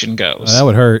attraction goes. That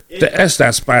would hurt. That's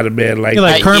not Spider-Man like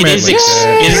Kermit. It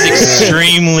is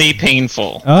extremely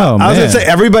painful. Oh, man. I was going to say,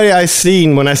 everybody I've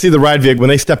seen, when I see the ride vehicle, when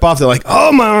they step off, they're like,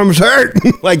 oh, my arms hurt.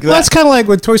 Like that. Well, that's kind of like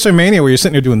with Toy Story Mania, where you're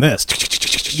sitting there doing this.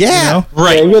 Yeah.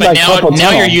 Right. Yeah, but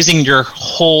now you're using your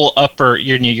whole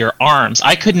your arms.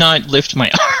 I could not lift my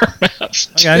arm up.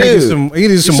 I need to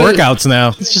do some workouts now.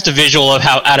 It's just a visual of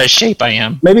how out of shape I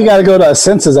am. Maybe you got to go to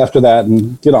Senses after that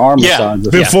and get an arm massage.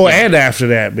 Before and after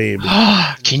that, maybe.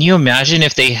 Can you imagine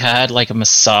if they had a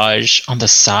massage on the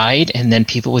side and then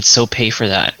people would so pay for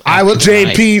that? I would.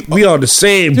 JP, we are the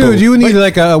same. Dude, you would need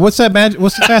what's that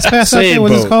what's the fast pass out there?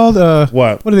 What's it called?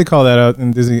 What do they call that out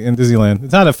in Disneyland?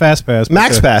 It's not a fast pass.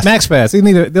 Max Pass. Max Pass.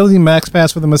 They'll need Max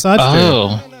Pass for the massage.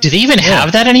 Oh, do they even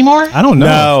have that anymore? I don't know.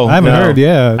 No, I haven't heard.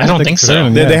 Yeah, I don't think so.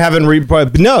 They haven't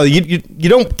no, you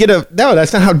don't get no.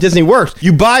 That's not how Disney works.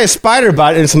 You buy a spider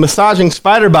bot and it's a massaging spider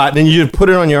spider bot, and then you just put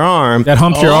it on your arm. That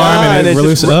humps your arm and it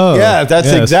releases. Yeah,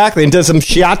 that's exactly. And does some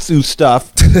shiatsu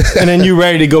stuff, and then you're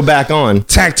ready to go back on.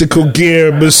 Tactical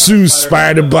gear, masseuse,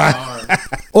 spider bot.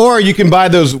 Or you can buy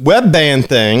those web band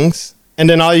things, and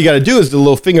then all you got to do is the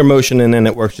little finger motion, and then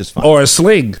it works just fine. Or a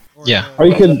sling. Yeah. Or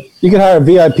you could hire a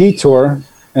VIP tour,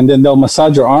 and then they'll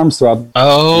massage your arms throughout.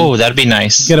 Oh, that'd be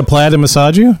nice. Get a plaid to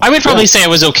massage you? I would probably say it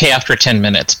was okay after 10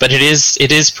 minutes, but it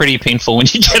is pretty painful when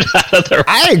you get out of there.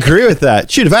 I agree with that.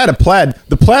 Shoot, if I had a plaid,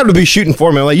 the plaid would be shooting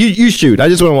for me. I'm like, you shoot. I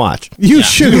just want to watch. You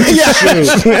shoot.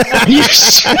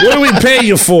 What do we pay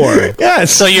you for?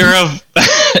 Yes. So you're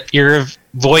a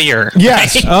voyeur.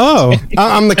 Yes. right? Oh.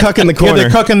 I'm the cuck in the corner. You're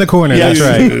the cuck in the corner. Yes.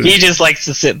 That's right. He just likes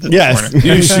to sit in the Yes. corner.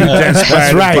 You shoot that That's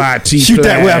spider right. bot. Shoot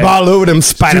that web all over them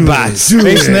spider bots.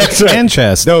 Face, neck, and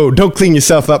chest. No, don't clean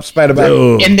yourself up, spider bot.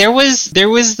 No. And there was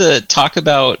the talk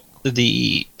about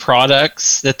the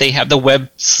products that they have, the web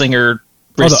slinger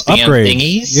wristband upgrades.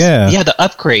 thingies. Yeah, the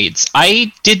upgrades.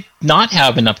 I did not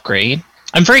have an upgrade.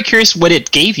 I'm very curious what it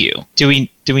gave you. Do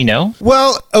we know?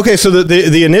 Well, okay, so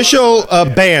the initial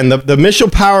band, the initial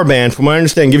power band, from what I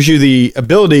understand, gives you the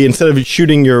ability, instead of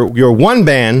shooting your one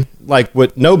band, like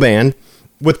with no band,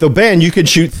 with the band, you could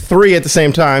shoot 3 at the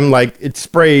same time, like it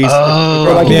sprays.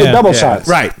 Or like you get double shots.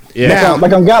 Right. Yeah. Now,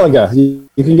 Like on Galaga.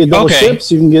 You can get double Okay.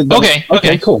 ships, you can get double.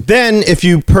 Okay. Cool. then if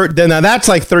you now that's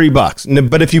like $30.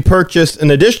 But if you purchase an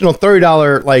additional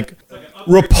 $30 like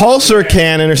repulsor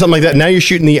cannon or something like that, now you're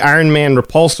shooting the Iron Man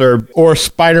repulsor or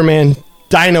Spider-Man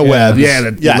Dino webs. Yeah,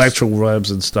 the Yes. electro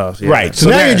webs and stuff. Yeah. Right. So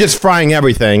now there- you're just frying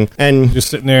everything and Just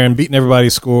sitting there and beating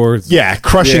everybody's scores.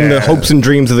 crushing the Yeah. hopes and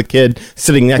dreams of the kid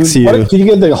sitting next to you. Can you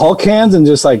get the Hulk hands and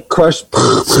just like crush,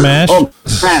 Smash.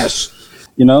 smash?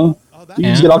 You know, you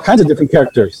Yeah. can get all kinds of different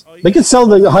characters. They could sell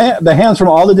the hands from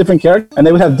all the different characters, and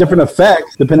they would have different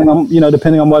effects depending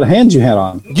on what hands you had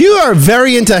on. You are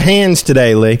very into hands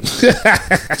today, Lee.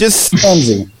 Just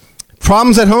Clumsy.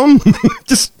 problems at home?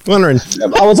 Just wondering.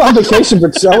 I was on vacation for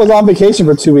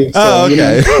 2 weeks. Oh, so, you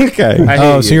know, okay. Okay. I hear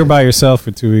Oh, you. so you're by yourself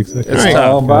for 2 weeks. It's Right.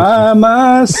 tough. all by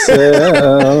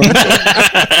myself.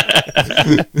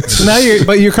 So now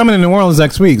you're coming to New Orleans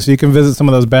next week, so you can visit some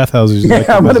of those bathhouses. Yeah,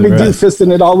 I'm going to be right? deep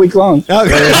fisting it all week long.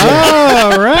 Okay.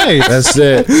 Oh, right. That's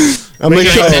it. I'm We're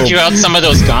like, going to send you out some of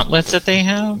those gauntlets that they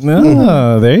have.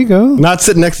 No, there you go. not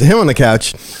sitting next to him on the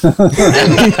couch.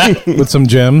 With some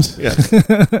gems.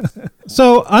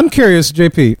 So I'm curious,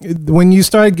 JP, when you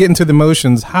started getting to the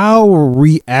motions, how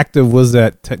reactive was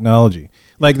that technology?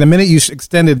 Like the minute you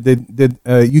extended, did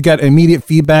you got immediate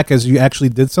feedback as you actually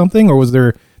did something, or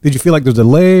did you feel like there was a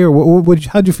delay, or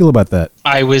how'd you feel about that?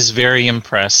 I was very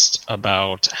impressed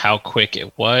about how quick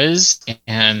it was,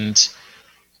 and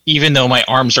even though my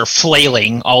arms are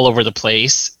flailing all over the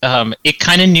place, it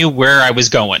kind of knew where I was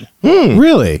going.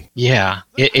 Really? Yeah,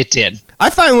 it did. I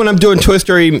find when I'm doing Toy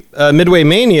Story Midway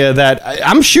Mania that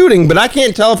I'm shooting, but I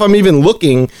can't tell if I'm even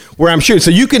looking where I'm shooting. So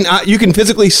you can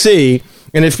physically see,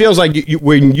 and it feels like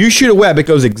when you shoot a web, it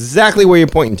goes exactly where you're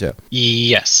pointing to.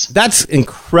 Yes. That's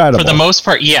incredible. For the most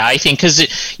part, yeah, I think,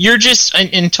 because you're just,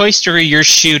 in Toy Story, you're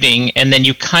shooting, and then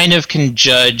you kind of can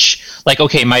judge, like,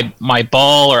 okay, my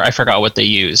ball, or I forgot what they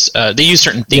use. They use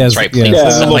certain things, Yes, right? yeah. Plates and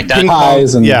Yeah, stuff like that. ping pong.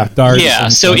 Pies and Darts. Yeah,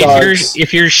 and so stuff.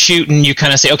 if you're shooting, you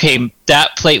kind of say, okay,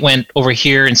 that plate went over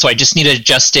here, and so I just need to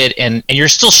adjust it, and you're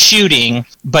still shooting,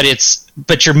 but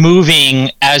you're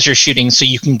moving as you're shooting, so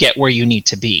you can get where you need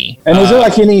to be. And is there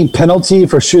like any penalty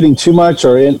for shooting too much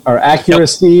or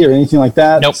accuracy or anything like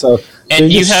that? Nope. So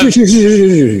And you just have-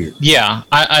 shoot. Yeah,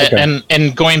 Okay.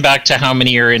 and going back to how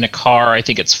many are in a car, I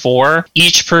think it's 4.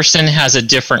 Each person has a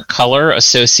different color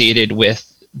associated with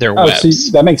their Oh, webs.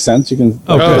 see, that makes sense. You can.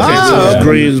 Okay. Okay, so Oh.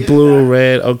 green, blue,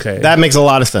 red. Okay. That makes a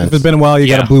lot of sense. If it's been a while, you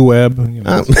got Yeah. a blue web. You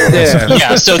know. yeah.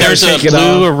 Yeah, so there's a Take it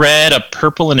blue, off. a red, a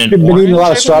purple, and an You've been orange. eating a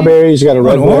lot of strawberries. You got a Oh,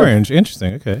 red an web. orange.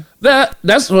 Interesting. Okay.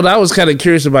 That's what I was kind of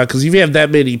curious about, because if you have that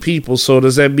many people, so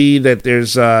does that mean that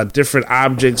there's different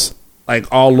objects like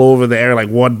all over the area, like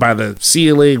one by the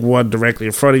ceiling, one directly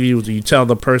in front of you? Do you tell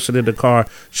the person in the car,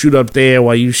 shoot up there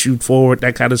while you shoot forward,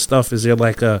 that kind of stuff? Is there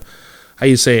like a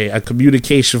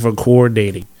communication for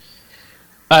coordinating?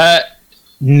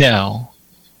 No.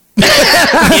 it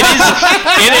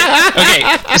is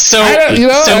okay. So There you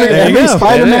go.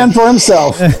 Spider-Man for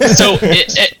himself. so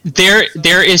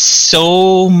there is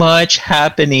so much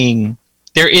happening.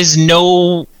 There is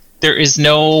no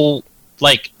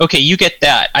like, okay, you get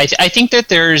that. I think that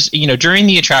there's, during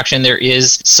the attraction, there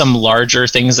is some larger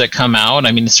things that come out.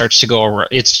 I mean, it starts to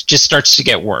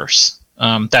get worse.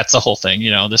 That's the whole thing.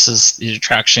 This is the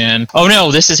attraction. Oh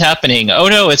no, this is happening. Oh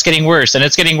no, it's getting worse, and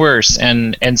it's getting worse.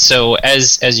 And so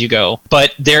as you go,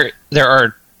 but there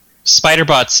are spider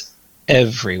bots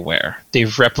everywhere. They've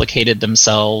replicated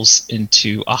themselves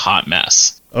into a hot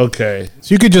mess. Okay.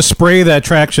 So you could just spray that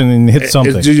traction and hit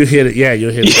something. You hit it. Yeah,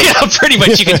 you'll hit it. Yeah, pretty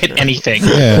much you can hit anything.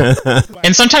 Yeah.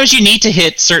 And sometimes you need to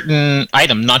hit certain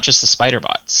item, not just the spider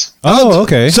bots. Oh,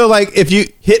 okay. So, like, if you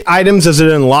hit items, does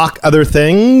it unlock other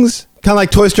things? Kind of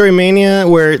like Toy Story Mania,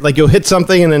 where, like, you'll hit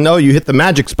something and then, you hit the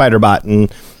magic spider bot,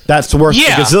 and that's worth a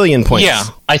gazillion points. Yeah,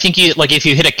 I think if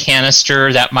you hit a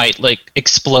canister, that might, like,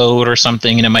 explode or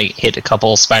something, and it might hit a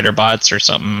couple spider bots or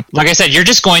something. Like I said, you're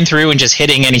just going through and just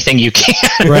hitting anything you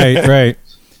can. Right.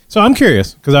 So I'm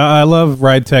curious, because I love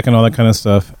ride tech and all that kind of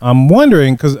stuff. I'm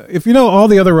wondering, because if you know, all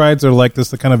the other rides are like this,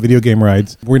 the kind of video game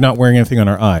rides, we're not wearing anything on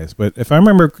our eyes. But if I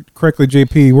remember correctly,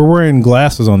 JP, we're wearing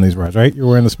glasses on these rides, right? You're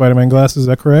wearing the Spider-Man glasses, is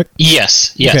that correct?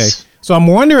 Yes. Okay. So I'm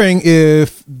wondering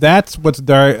if that's what's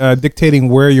dictating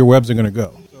where your webs are going to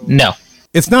go. No.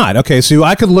 It's not. Okay, so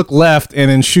I could look left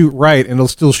and then shoot right, and it'll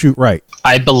still shoot right.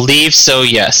 I believe so,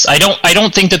 yes. I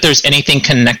don't think that there's anything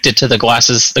connected to the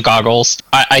glasses, the goggles.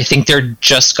 I think they're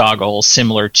just goggles,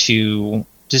 similar to...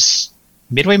 Does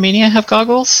Midway Mania have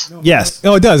goggles? Yes.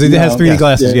 Oh, it does. It has 3D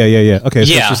glasses. Yeah. Okay.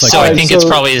 So it's just I think it's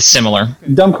probably similar.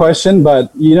 Dumb question,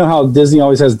 but you know how Disney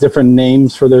always has different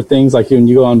names for their things? Like when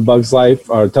you go on Bug's Life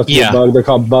or Touch the Bug, they're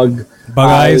called Bug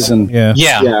Eyes. And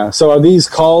Yeah. So are these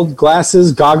called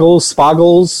glasses, goggles,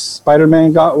 spoggles,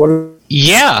 Spider-Man?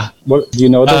 Yeah. What do you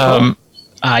know what they're called?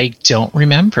 I don't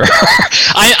remember.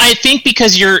 I think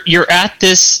because you're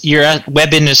at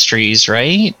Web Industries,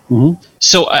 right? Mm-hmm.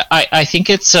 So I think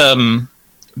it's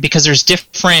because there's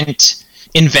different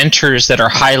inventors that are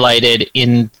highlighted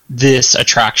in this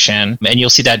attraction, and you'll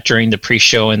see that during the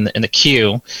pre-show and the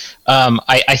queue.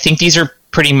 I think these are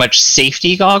pretty much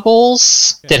safety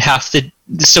goggles that have to.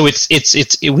 So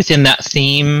it's within that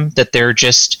theme that they're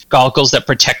just goggles that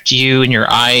protect you and your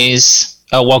eyes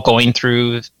while going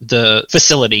through the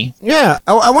facility. Yeah,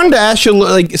 I wanted to ask you,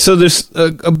 like, so there's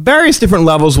various different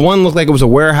levels. One looked like it was a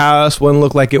warehouse. One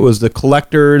looked like it was the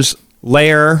collector's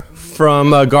lair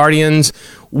from Guardians.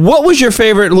 What was your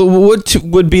favorite? What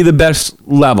would be the best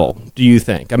level, do you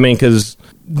think? I mean, because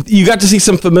you got to see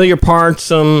some familiar parts,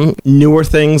 some newer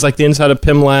things, like the inside of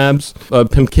Pym Labs,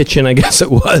 Pym Kitchen, I guess it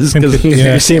was, because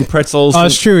you're seeing pretzels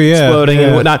exploding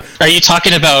and whatnot. Are you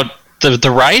talking about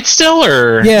the ride still,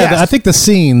 or I think the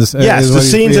scenes. Yes, the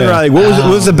scenes and like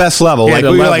what was the best level? Yeah, like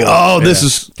we were like, this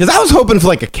is because I was hoping for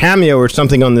like a cameo or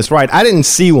something on this ride. I didn't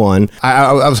see one.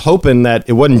 I was hoping that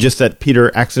it wasn't just that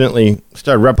Peter accidentally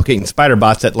started replicating spider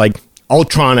bots, that like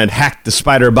Ultron had hacked the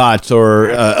spider bots, or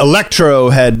Electro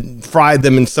had fried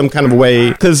them in some kind of a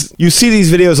way. Because you see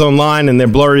these videos online and they're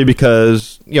blurry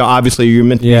because, obviously you're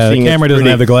meant to be seeing the camera doesn't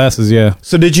have the glasses,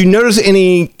 So did you notice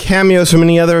any cameos from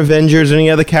any other Avengers, any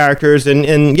other characters? And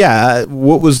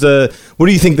what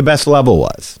do you think the best level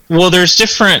was? Well, there's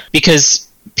different, because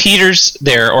Peter's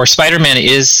there, or Spider-Man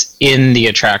is in the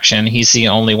attraction. He's the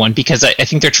only one, because I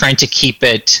think they're trying to keep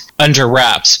it under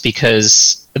wraps,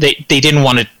 because they didn't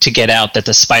want it to get out that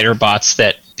the spider bots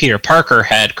that Peter Parker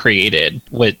had created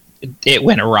it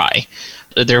went awry.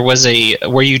 There was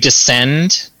where you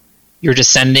descend. You're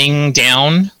descending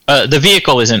down. The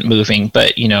vehicle isn't moving,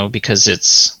 but because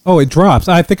it's. Oh, it drops.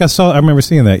 I think I remember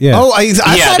seeing that. Yeah. Oh,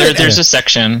 there's a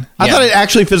section. I thought it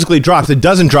actually physically drops. It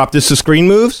doesn't drop. Just the screen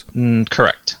moves.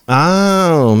 Correct.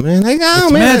 Oh man!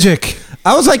 It's magic.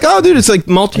 I was like, oh, dude, it's like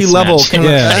multi-level.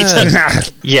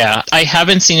 Yeah, I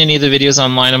haven't seen any of the videos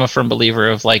online. I'm a firm believer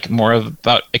of like more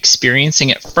about experiencing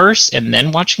it first and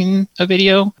then watching a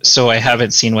video. So I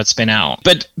haven't seen what's been out.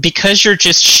 But because you're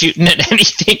just shooting at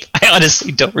anything, I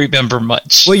honestly don't remember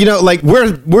much. Well, like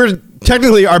we're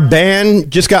technically, our ban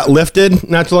just got lifted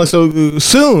not too long, so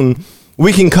soon.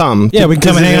 We can come. Yeah, we can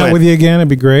come and hang out with you again. It'd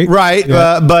be great. Right.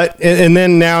 Yeah. But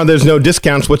then now there's no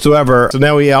discounts whatsoever. So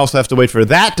now we also have to wait for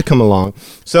that to come along.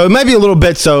 So it might be a little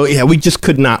bit. So, yeah, we just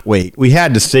could not wait. We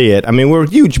had to see it. I mean, we're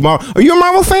huge Marvel. Are you a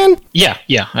Marvel fan? Yeah.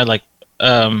 I like,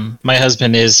 my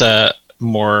husband is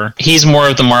he's more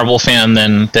of the Marvel fan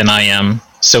than I am.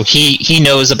 So he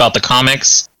knows about the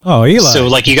comics. Oh, Eli. So,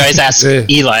 like, you guys asked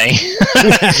Eli.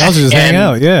 I was just hanging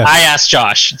out, yeah. I asked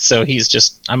Josh, so he's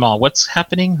just, I'm all, what's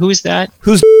happening? Who's that?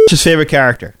 Who's his favorite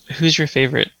character? Who's your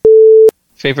favorite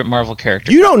Marvel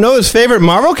character? You don't know his favorite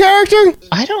Marvel character?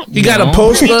 I don't know. You got a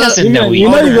poster? He doesn't know. You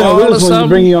know you're going to lose when we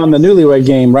bring you on the Newlywed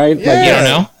Game, right? Yeah. You don't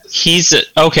know? He's,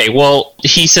 okay, well,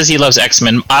 he says he loves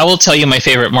X-Men. I will tell you my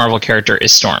favorite Marvel character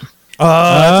is Storm. Oh,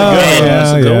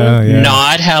 that's a good one. Yeah.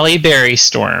 Not Halle Berry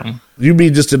Storm. You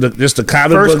mean just a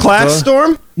comic First book class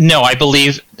Storm? No, I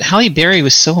believe Halle Berry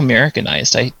was so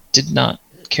Americanized. I did not.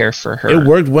 care for her. It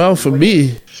worked well for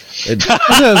me. That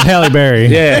was Halle Berry.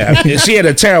 Yeah, she had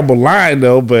a terrible line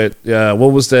though. But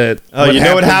what was that? Oh, you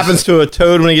know what happens to a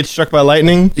toad when he gets struck by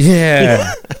lightning?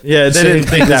 Yeah, yeah. They didn't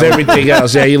think that. Everything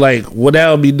else. Yeah, you like, well,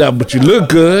 that'll be done. But you look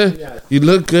good. You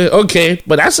look good. Okay,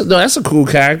 but that's a cool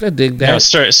character. I dig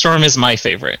that. No, Storm is my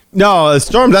favorite. No,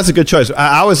 Storm. That's a good choice.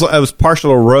 I was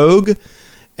partial to Rogue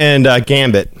and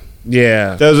Gambit.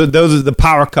 Yeah, those are the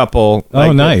power couple.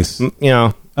 Oh, nice. You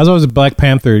know, I was always a Black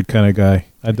Panther kind of guy.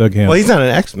 I dug him. Well, he's not an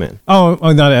X-Men. Oh,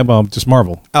 not well, just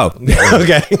Marvel. Oh,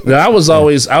 okay. No, I was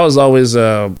always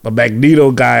a Magneto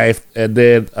guy, and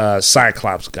then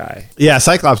Cyclops guy. Yeah,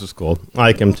 Cyclops was cool. I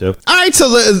like him too. All right,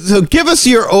 so give us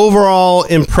your overall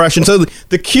impression. So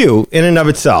the queue in and of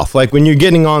itself, like when you're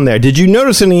getting on there, did you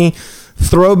notice any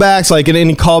throwbacks, like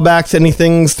any callbacks to any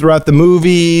things throughout the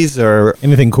movies, or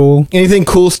anything cool? Anything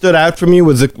cool stood out from you?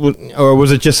 Was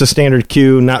it just a standard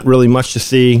queue, not really much to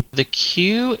see? The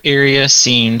queue area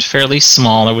seemed fairly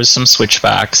small. There was some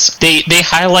switchbacks. They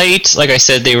highlight, like I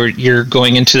said, you're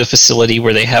going into the facility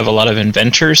where they have a lot of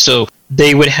inventors, so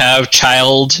they would have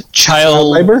child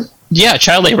labor. Yeah,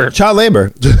 child labor. Child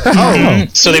labor. Oh.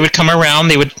 So they would come around,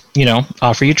 they would,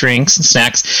 offer you drinks and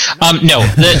snacks.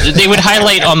 They would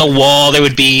highlight on the wall, there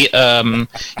would be,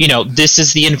 this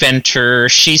is the inventor,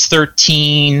 she's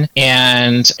 13,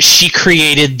 and she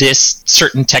created this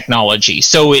certain technology.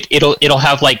 So it'll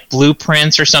have like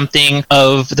blueprints or something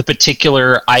of the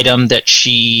particular item that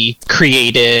she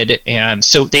created. And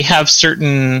so they have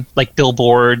certain like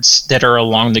billboards that are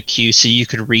along the queue, so you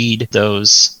could read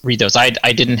those.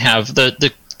 I didn't have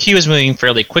the queue is moving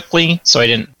fairly quickly, so I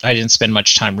didn't spend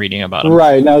much time reading about them.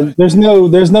 Right now, there's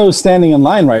no standing in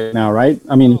line right now, right?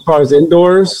 I mean, as far as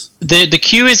indoors, the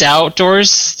queue is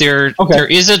outdoors. There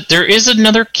is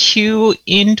another queue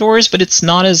indoors, but it's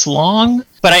not as long.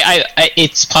 But I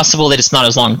it's possible that it's not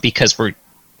as long because we're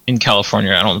in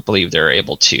California. I don't believe they're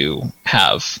able to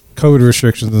have COVID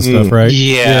restrictions and stuff, right?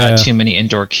 Yeah, too many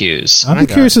indoor queues. I'm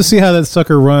curious to see how that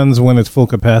sucker runs when it's full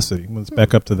capacity, when it's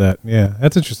back up to that. Yeah,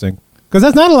 that's interesting. Because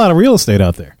that's not a lot of real estate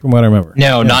out there, from what I remember.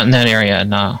 No, not in that area,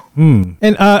 no.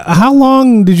 And how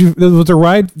long was the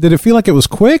ride? Did it feel like it was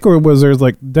quick, or was there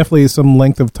like definitely some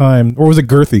length of time, or was it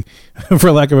girthy,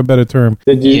 for lack of a better term?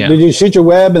 Did you shoot your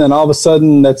web and then all of a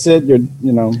sudden that's it? You're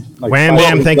like wham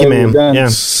bam, thank you, ma'am. Yeah.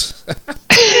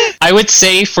 I would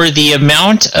say for the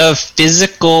amount of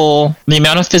physical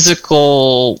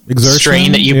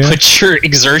strain that you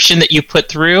exertion that you put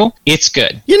through, it's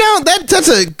good. That's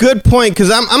a good point,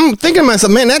 because I'm thinking to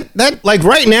myself, man, that like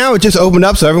right now it just opened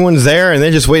up, so everyone's there and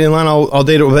they're just waiting in line all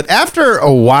day. But after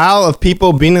a while of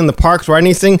people being in the parks riding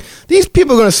these things, these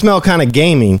people are going to smell kind of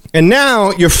gamey. And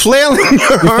now you're flailing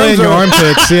your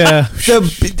armpits. Yeah.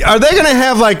 Are they going to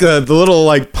have like the little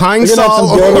like pine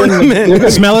saw ornament?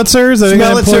 Smellitzers? Are they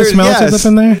going to pour smellitzers up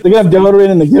in there? They're going to have deodorant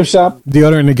in the gift shop.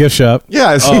 Deodorant in the gift shop.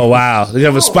 Yes. Oh, wow. They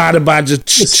have a spotted by just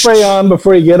spray on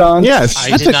before you get on. Yes.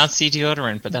 I did not see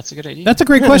deodorant, but that's a good idea. That's a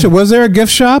great question. Was there a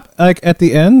gift shop like at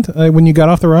the end when you got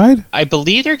off the ride? I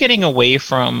believe they're getting away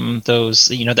from those,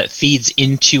 that feeds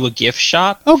into a gift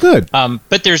shop. Oh, good.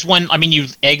 But there's one. I mean, you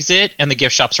exit and the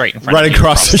gift shop's right in front. Right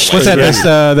across the street. What's that?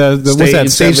 What's that?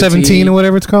 Stage 17 or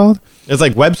whatever it's called. It's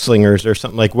like Web Slingers or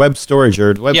something, like Web Storage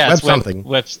or Web something.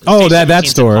 That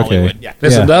store. Okay. Yeah.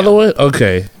 There's another one?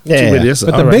 Okay. Yeah.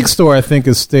 But the big store, I think,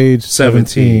 is Stage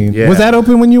 17. Yeah. Was that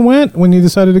open when you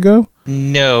decided to go?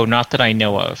 No, not that I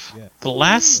know of. Yeah. The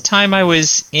last time I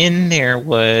was in there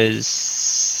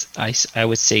was, I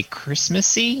would say,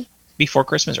 Christmassy, before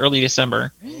Christmas, early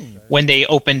December, when they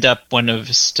opened up Buena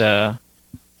Vista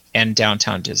and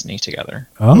Downtown Disney together.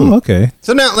 Oh, okay.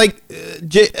 So now, like,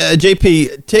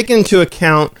 JP, take into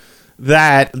account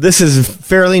that this is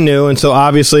fairly new, and so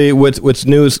obviously what's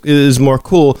new is more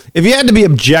cool. If you had to be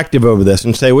objective over this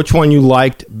and say which one you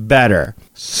liked better,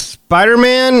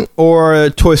 Spider-Man or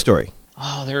Toy Story?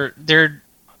 Oh, they're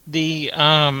the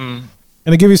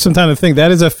And to give you some time to think,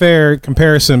 that is a fair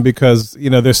comparison because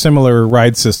they're similar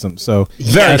ride systems. So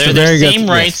they're the same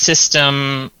ride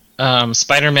system.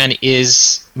 Spider-Man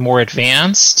is more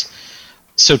advanced.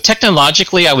 So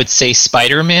technologically, I would say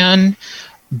Spider-Man,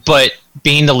 but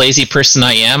being the lazy person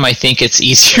I am, I think it's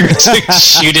easier to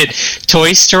shoot at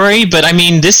Toy Story. But I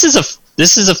mean, this is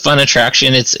a fun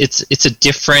attraction. It's a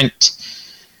different.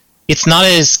 It's not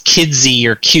as kidsy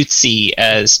or cutesy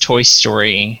as Toy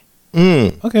Story.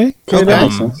 Okay.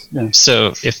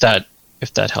 So if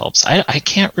that helps, I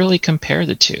can't really compare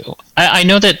the two. I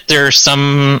know that there are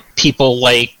some people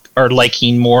are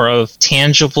liking more of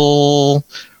tangible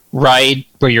ride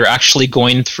where you're actually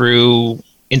going through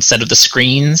instead of the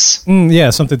screens. Yeah,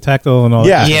 something tactile and all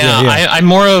Yeah. that. I'm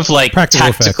more of like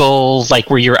Practical tactical, like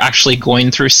where you're actually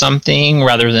going through something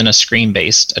rather than a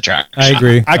screen-based attraction. I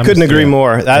agree. I couldn't agree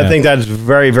more. I think that's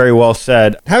very, very well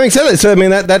said. Having said that, so I mean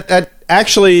that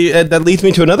actually that leads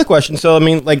me to another question. So I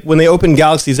mean, like when they opened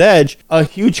Galaxy's Edge, a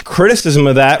huge criticism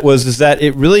of that was that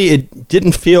it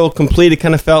didn't feel complete. It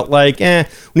kind of felt like we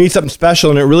need something special,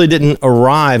 and it really didn't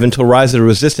arrive until Rise of the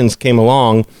Resistance came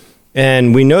along.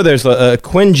 And we know there's a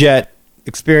Quinjet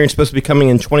experience supposed to be coming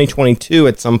in 2022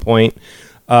 at some point.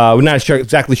 We're not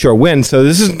exactly sure when. So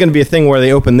this isn't going to be a thing where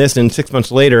they open this and 6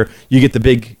 months later you get the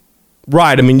big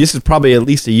ride. I mean, this is probably at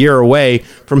least a year away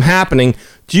from happening.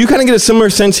 Do you kind of get a similar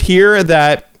sense here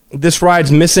that this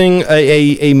ride's missing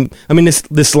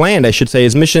this land, I should say,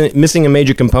 is missing a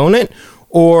major component?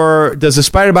 Or does the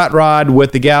Spider-Bot ride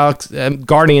with the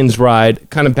Guardians ride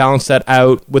kind of balance that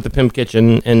out with the Pimp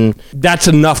Kitchen, and that's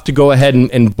enough to go ahead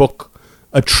and book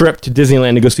a trip to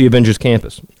Disneyland to go see Avengers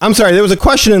Campus? I'm sorry, there was a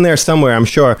question in there somewhere, I'm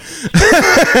sure.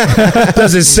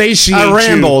 Does it satiate I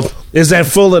rambled. you? Is that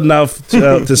full enough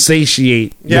to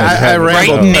satiate? Yeah, I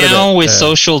rambled. Right now, with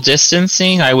social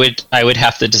distancing, I would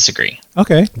have to disagree.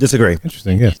 Okay. Disagree.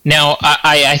 Interesting, yeah. Now,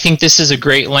 I think this is a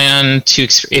great land to...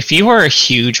 If you are a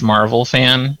huge Marvel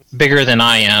fan, bigger than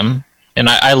I am, and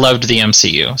I loved the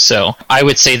MCU, so I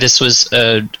would say this was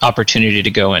an opportunity to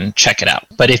go and check it out.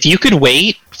 But if you could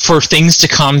wait for things to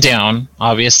calm down,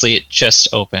 obviously it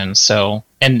just opened, so...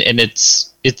 And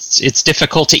it's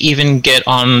difficult to even get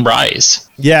on Rise.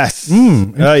 Yes.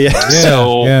 Oh,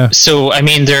 yeah. So I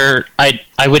mean,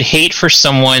 I would hate for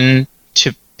someone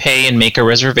to pay and make a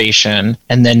reservation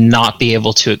and then not be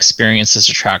able to experience this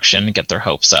attraction and get their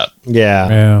hopes up.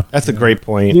 Yeah. That's a great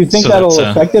point. Do you think that'll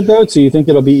affect it, though? So you think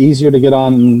it'll be easier to get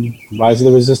on Rise of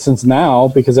the Resistance now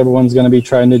because everyone's going to be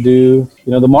trying to do,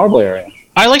 the Marvel area?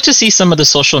 I like to see some of the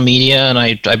social media, and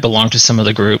I belong to some of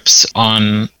the groups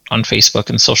on Facebook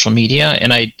and social media,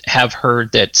 and I have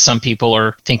heard that some people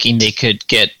are thinking they could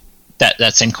get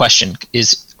that's in question.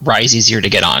 Is Rise easier to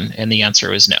get on? And the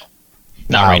answer is no.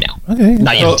 Not right now. Okay.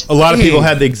 Not yet. A lot of people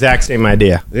had the exact same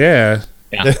idea. Yeah.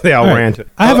 They all ran to it.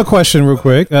 I have a question real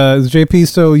quick. JP,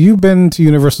 so you've been to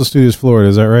Universal Studios Florida,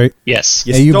 is that right? Yes.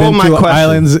 You stole my question.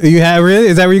 Islands. You have, really?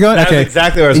 Is that where you're going? That's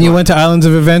exactly where I was And you going. went to Islands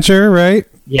of Adventure, right?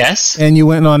 Yes. And you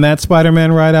went on that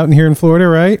Spider-Man ride out in here in Florida,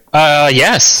 right?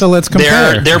 Yes. So let's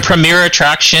compare. Their premiere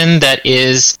attraction that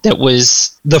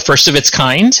was the first of its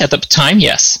kind at the time,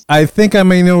 yes. I think I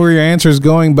may know where your answer is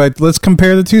going, but let's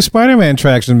compare the two Spider-Man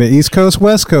attractions. The East Coast,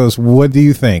 West Coast. What do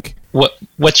you think?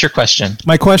 What's your question?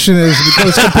 My question is,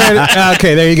 let's compare.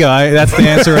 Okay, there you go. That's the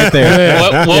answer right there.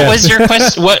 What was your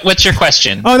question? What's your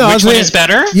question? Oh no, which one is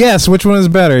better? Yes, which one is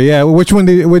better? Yeah, which one?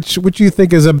 Which you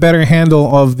think is a better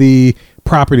handle of the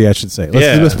property? I should say.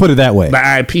 Let's put it that way.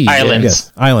 The IP. Islands.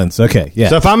 Yes, Islands. Okay, yeah.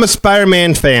 So if I'm a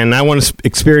Spider-Man fan and I want to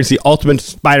experience the ultimate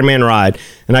Spider-Man ride,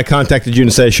 and I contacted you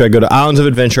and said, should I go to Islands of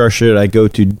Adventure or should I go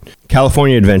to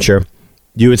California Adventure?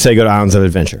 You would say go to Islands of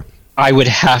Adventure. I would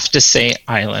have to say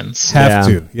Islands. Have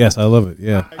to. Yes, I love it.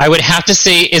 Yeah. I would have to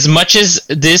say, as much as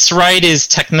this ride is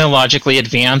technologically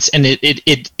advanced and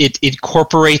it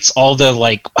incorporates all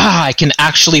the I can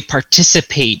actually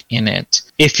participate in it.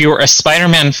 If you're a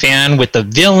Spider-Man fan with the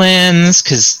villains,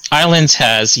 because Islands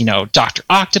has, Dr.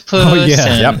 Octopus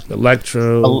and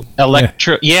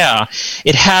Electro. Yeah.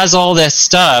 It has all that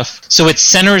stuff. So it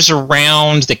centers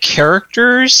around the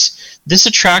characters. This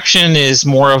attraction is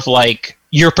more of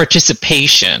your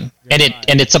participation, and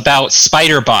it's about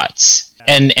Spider-Bots.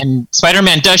 And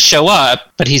Spider-Man does show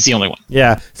up, but he's the only one.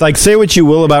 Yeah. It's say what you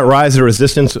will about Rise of the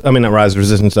Resistance. I mean, not Rise of the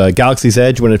Resistance, Galaxy's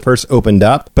Edge when it first opened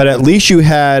up. But at least you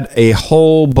had a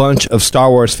whole bunch of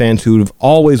Star Wars fans who've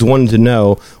always wanted to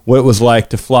know what it was like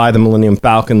to fly the Millennium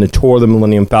Falcon, to tour the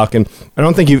Millennium Falcon. I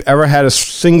don't think you've ever had a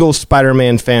single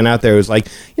Spider-Man fan out there who's like,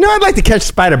 I'd like to catch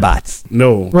Spider-Bots.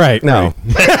 No. Right. No.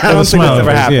 I don't think that's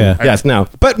ever happened. Yeah. Yes, no.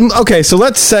 But, okay, so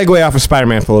let's segue off of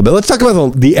Spider-Man for a little bit. Let's talk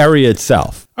about the area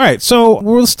itself. All right, so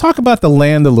let's talk about the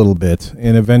land a little bit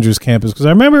in Avengers Campus, because I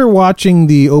remember watching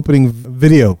the opening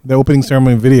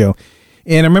ceremony video,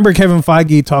 and I remember Kevin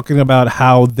Feige talking about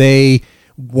how they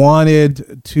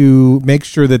wanted to make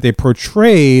sure that they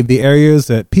portray the areas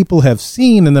that people have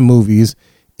seen in the movies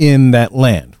in that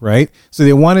land, right? So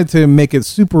they wanted to make it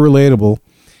super relatable.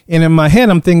 And in my head,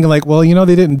 I'm thinking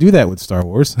they didn't do that with Star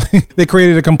Wars. They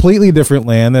created a completely different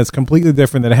land that's completely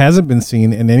different, that hasn't been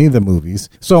seen in any of the movies.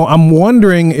 So I'm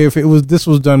wondering if this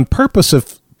was done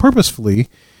purposefully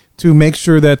to make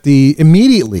sure that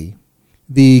immediately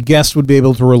the guests would be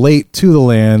able to relate to the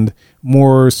land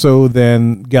more so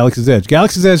than Galaxy's Edge.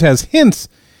 Galaxy's Edge has hints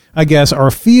I guess,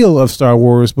 our feel of Star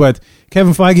Wars. But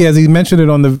Kevin Feige, as he mentioned it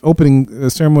on the opening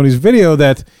ceremonies video,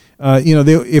 that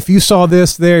if you saw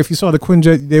this there, if you saw the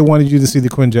Quinjet, they wanted you to see the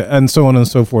Quinjet, and so on and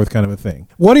so forth, kind of a thing.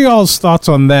 What are y'all's thoughts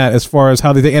on that as far as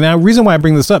how they think? And the reason why I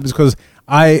bring this up is because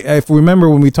if we remember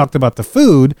when we talked about the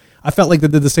food, I felt like they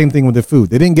did the same thing with the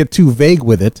food. They didn't get too vague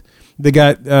with it. They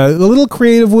got a little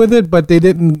creative with it, but they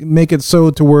didn't make it so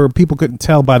to where people couldn't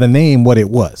tell by the name what it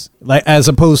was. Like as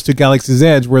opposed to Galaxy's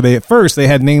Edge, where at first they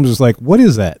had names was like, what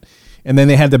is that? And then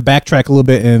they had to backtrack a little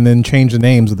bit and then change the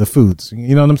names of the foods.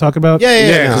 You know what I'm talking about?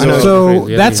 Yeah. So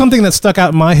that's something that stuck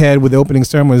out in my head with the opening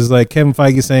ceremony is like Kevin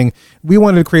Feige saying, we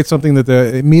wanted to create something that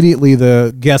immediately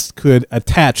the guests could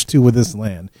attach to with this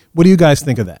land. What do you guys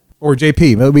think of that? Or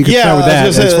JP, we could start with that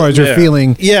as far as your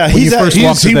feeling. Yeah, when you first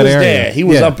walked through that area. There. He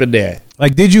was up in there.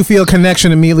 Like, did you feel a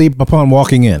connection immediately upon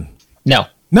walking in? No.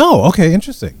 Okay,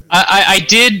 interesting. I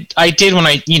did when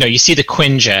you see the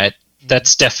Quinjet,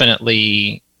 that's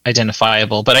definitely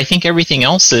identifiable, but I think everything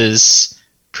else is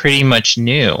pretty much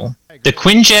new. The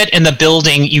Quinjet and the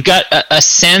building, you got a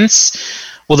sense,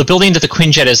 the building that the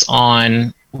Quinjet is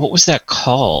on, what was that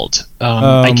called?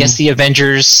 I guess the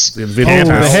Avengers. The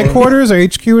headquarters or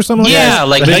HQ or something like that? Yeah,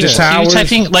 like HQ type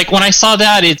thing. Like when I saw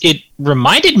that, it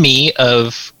reminded me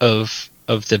of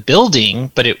the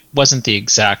building, but it wasn't the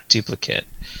exact duplicate.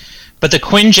 But the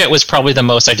Quinjet was probably the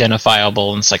most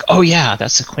identifiable, and it's like, oh yeah,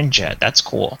 that's the Quinjet. That's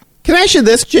cool. Can I ask you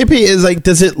this, JP? Is like,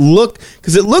 does it look?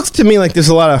 Because it looks to me like there's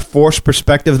a lot of forced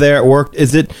perspective there at work.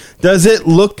 Does it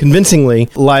look convincingly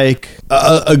like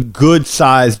a good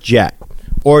sized jet,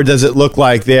 or does it look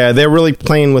like they're really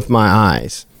playing with my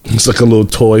eyes? It's like a little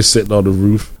toy sitting on the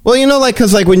roof. Well,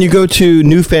 because like when you go to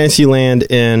New Fantasyland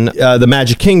in the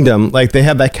Magic Kingdom, like they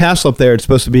have that castle up there. It's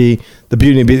supposed to be the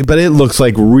Beauty and Beast, but it looks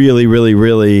like really, really,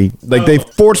 really like they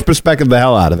forced perspective the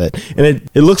hell out of it, and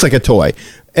it looks like a toy.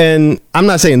 And I'm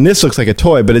not saying this looks like a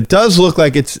toy, but it does look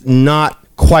like it's not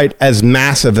quite as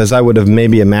massive as I would have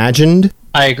maybe imagined.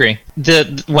 I agree.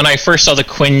 When I first saw the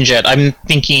Quinjet, I'm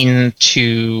thinking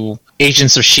to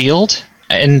Agents of S.H.I.E.L.D.,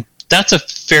 and that's a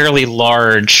fairly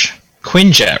large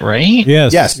Quinjet, right?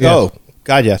 Yes. Oh,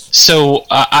 God, yes. So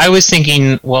I was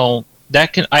thinking,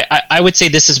 that can. I would say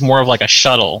this is more of like a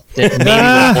shuttle that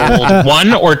maybe will hold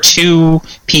one or two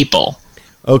people.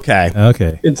 Okay.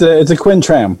 It's a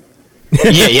Quintram.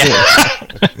 Yeah.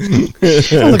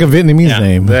 Sounds like a Vietnamese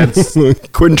name. That's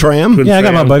Quintram. Yeah, I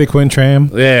got my buddy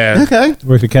Quintram. Yeah. Okay.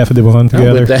 Worked at Cafe de Bon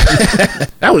together.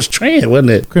 That was Tran,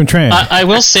 wasn't it? Quintram. I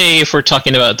will say, if we're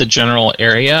talking about the general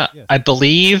area, I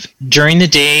believe during the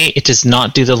day it does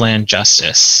not do the land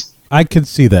justice. I could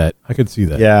see that.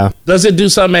 Yeah. Does it do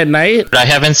something at night? I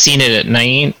haven't seen it at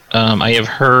night. I have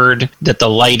heard that the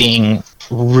lighting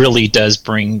really does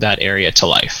bring that area to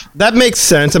life. That makes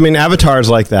sense. I mean, Avatar's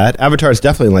like that. Avatar's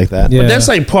definitely like that. Yeah. But that's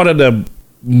like part of the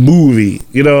movie.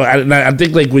 I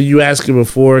think like when you asked him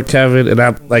before, Kevin, and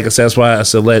I said, that's why I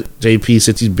said let JP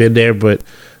since he's been there, but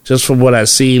just from what I've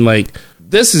seen, like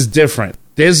this is different.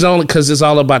 There's only because it's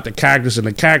all about the characters, and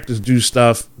the characters do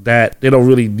stuff that they don't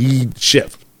really need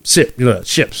ships. They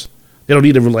don't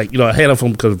need to a hand of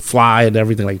them could fly and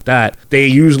everything like that. They're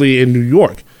usually in New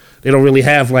York. They don't really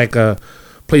have like a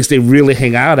place they really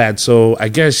hang out at. So I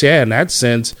guess, in that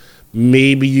sense,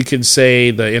 maybe you could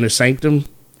say the Inner Sanctum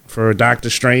for Doctor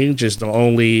Strange is the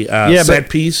only set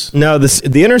piece. No,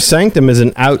 the Inner Sanctum is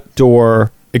an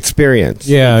outdoor experience.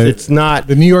 Yeah. It's not...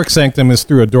 The New York Sanctum is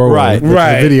through a doorway. Right. With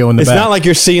the video in the back. It's not like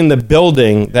you're seeing the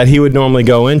building that he would normally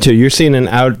go into. You're seeing an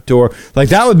outdoor... Like,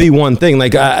 that would be one thing.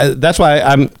 Like, that's why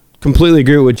I'm completely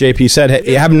agree with what JP said.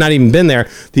 You have not even been there.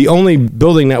 The only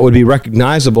building that would be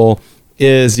recognizable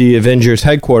is the Avengers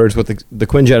headquarters with the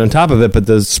Quinjet on top of it, but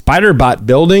the Spider-Bot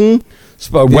building,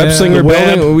 web-slinger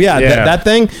building, that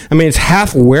thing, I mean, it's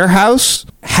half warehouse,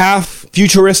 half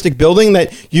futuristic building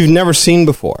that you've never seen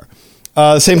before.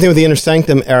 Same thing with the Inner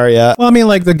Sanctum area. Well, I mean,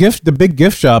 like the big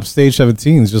gift shop, Stage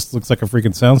 17, just looks like a freaking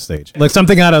soundstage. Like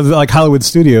something out of like Hollywood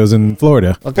Studios in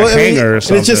Florida. Like a hangar or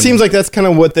something. And it just seems like that's kind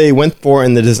of what they went for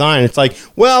in the design. It's like,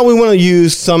 well, we want to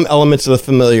use some elements of the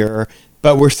familiar,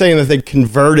 but we're saying that they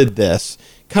converted this.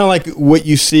 Kind of like what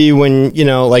you see when,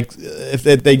 like if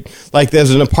they like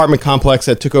there's an apartment complex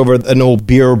that took over an old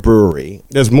beer brewery.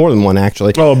 There's more than one,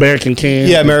 actually. Oh, American Can.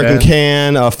 Yeah, American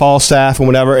Can, Falstaff, and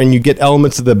whatever. And you get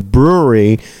elements of the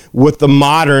brewery with the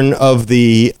modern of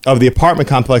the apartment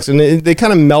complex. And they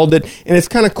kind of meld it, and it's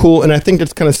kind of cool. And I think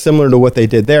it's kind of similar to what they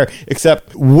did there,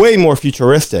 except way more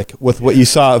futuristic with what you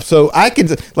saw. So I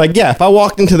could, if I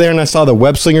walked into there and I saw the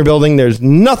Web Slinger building, there's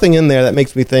nothing in there that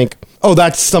makes me think, oh,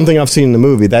 that's something I've seen in the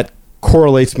movie. That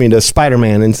correlates me to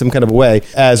Spider-Man in some kind of a way,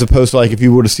 as opposed to like if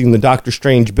you would have seen the Doctor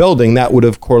Strange building, that would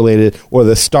have correlated, or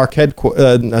the Stark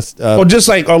headquarters. Or just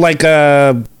like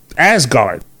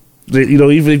Asgard. You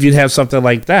know, even if you'd have something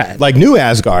like that. Like New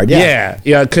Asgard, Yeah,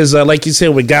 because like you said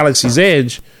with Galaxy's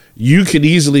Edge, you could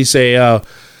easily say,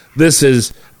 this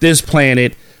is this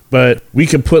planet, but we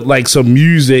could put like some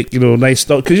music, you know, nice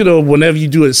stuff. Because, you know, whenever you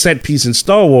do a set piece in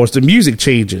Star Wars, the music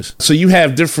changes. So you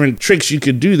have different tricks you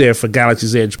could do there for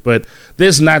Galaxy's Edge, but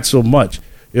there's not so much.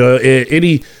 You know,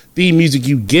 any theme music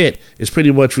you get is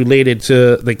pretty much related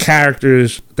to the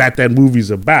characters that movie's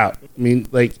about. I mean,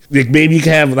 like maybe you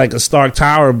can have like a Stark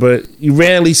Tower, but you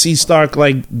rarely see Stark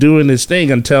like doing this thing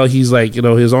until he's like, you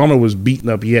know, his armor was beaten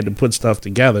up. He had to put stuff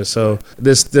together. So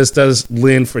this does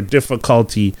lend for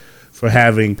difficulty for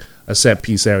having a set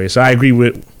piece area. So I agree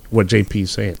with what JP's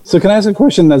saying. So can I ask a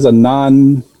question as a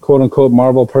non quote unquote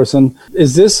Marvel person?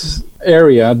 Is this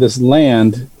area, this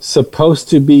land, supposed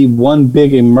to be one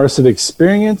big immersive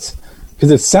experience? Because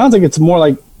it sounds like it's more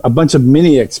like a bunch of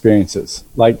mini experiences,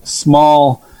 like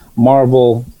small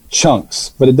Marvel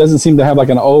chunks, but it doesn't seem to have like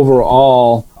an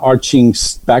overall arching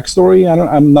backstory.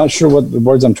 I'm not sure what the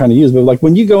words I'm trying to use, but like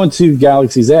when you go into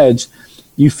Galaxy's Edge,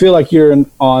 you feel like you're you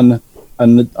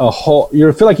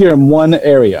feel like you're in one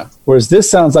area, whereas this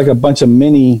sounds like a bunch of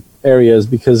mini areas,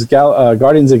 because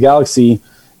Guardians of the Galaxy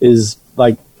is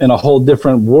like in a whole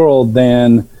different world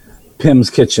than Pym's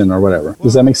Kitchen or whatever.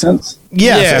 Does that make sense?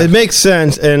 Yes, Yeah. it makes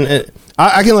sense, and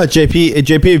I can let JP,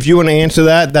 if you want to answer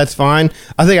that, that's fine.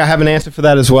 I think I have an answer for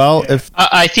that as well.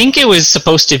 I think it was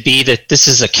supposed to be that this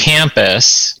is a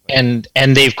campus, and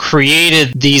they've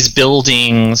created these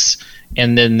buildings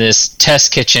and then this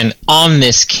test kitchen on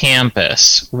this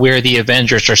campus where the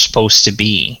Avengers are supposed to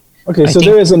be. Okay, so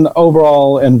there is an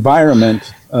overall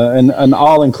environment, an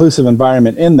all-inclusive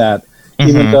environment in that,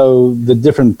 even though the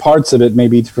different parts of it may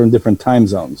be from different time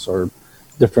zones or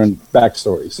different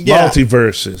backstories. Yeah.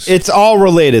 Multiverses. It's all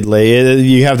related, Lee.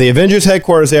 You have the Avengers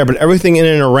headquarters there, but everything in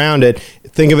and around it,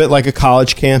 think of it like a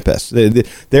college campus.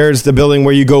 There's the building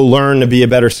where you go learn to be a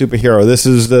better superhero. This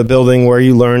is the building where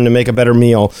you learn to make a better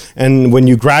meal. And when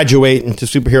you graduate into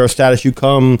superhero status, you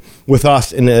come with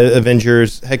us in the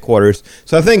Avengers headquarters.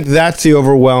 So I think that's the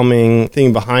overwhelming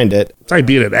thing behind it. It's like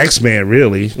being an X-Man,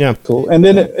 really. Yeah. Cool. And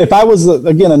then if I was,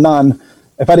 again,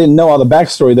 if I didn't know all the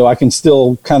backstory, though, I can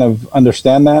still kind of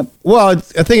understand that. Well, I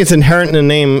think it's inherent in the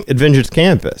name Avengers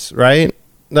Campus, right?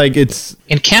 Like it's...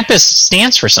 And campus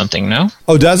stands for something, no?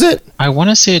 Oh, does it? I want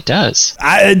to say it does.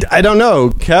 I don't know.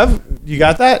 Kev, you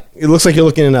got that? It looks like you're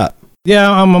looking it up.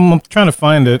 Yeah, I'm trying to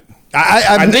find it.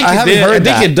 I think I it haven't did. heard I think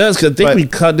that, it does, because I think but- we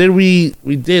cut. Then we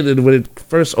did it when it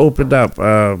first opened up.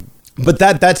 But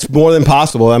that's more than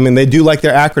possible. I mean, they do like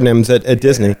their acronyms at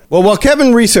Disney. Well, while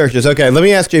Kevin researches, okay, let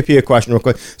me ask JP a question real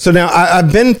quick. So now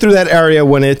I've been through that area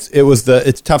when it's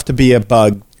tough to be a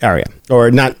bug area, or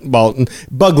not. Well,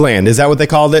 Bugland, is that what they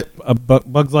called it?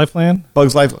 Bug's Life Land?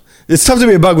 Bug's Life. It's tough to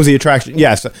be a bug was the attraction.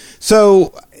 Yes.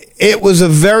 So it was a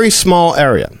very small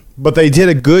area, but they did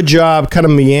a good job kind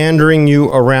of meandering you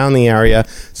around the area,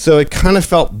 so it kind of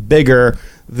felt bigger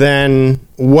than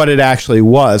what it actually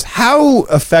was. How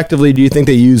effectively do you think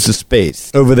they use the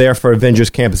space over there for Avengers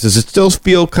Campus? Does it still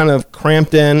feel kind of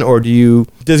cramped in, or do you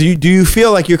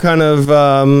feel like you're kind of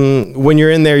when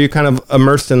you're in there, you're kind of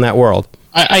immersed in that world?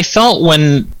 I felt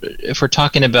if we're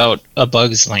talking about A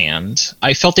Bug's Land,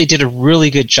 I felt they did a really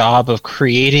good job of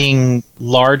creating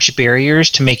large barriers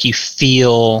to make you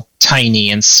feel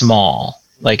tiny and small,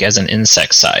 like as an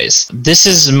insect size. This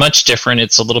is much different.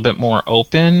 It's a little bit more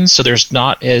open, so there's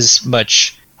not as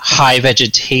much high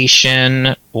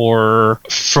vegetation, or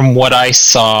from what I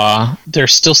saw,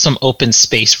 there's still some open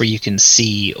space where you can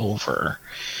see over.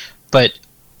 But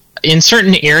in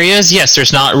certain areas, yes,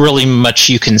 there's not really much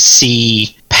you can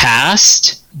see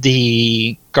past.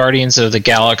 The Guardians of the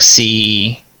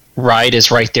Galaxy ride is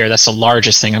right there. That's the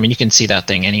largest thing. I mean, you can see that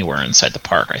thing anywhere inside the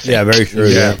park, I think. Yeah, very true.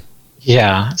 Yeah.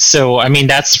 Yeah, so I mean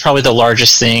that's probably the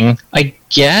largest thing. I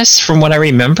guess from what I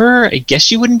remember, I guess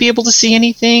you wouldn't be able to see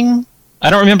anything. I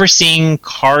don't remember seeing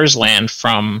Cars Land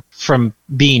from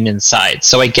being inside.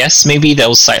 So I guess maybe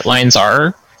those sight lines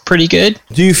are pretty good.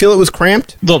 Do you feel it was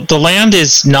cramped? The land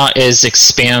is not as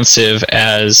expansive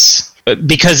as,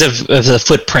 because of the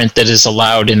footprint that is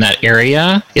allowed in that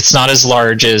area. It's not as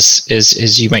large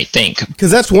as you might think. Because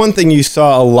that's one thing you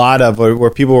saw a lot of where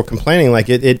people were complaining, like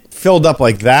it filled up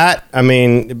like that. I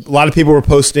mean, a lot of people were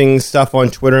posting stuff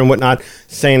on Twitter and whatnot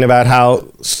saying about how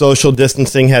social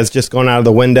distancing has just gone out of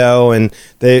the window and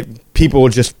people were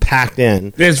just packed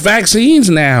in. There's vaccines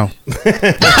now.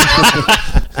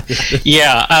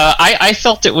 Yeah, I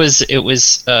felt it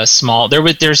was small.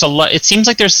 There's a lot. It seems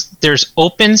like there's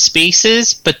open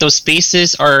spaces, but those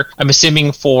spaces are, I'm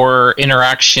assuming, for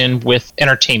interaction with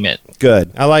entertainment.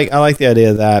 Good. I like the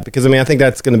idea of that, because I mean I think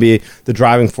that's going to be the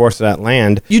driving force of that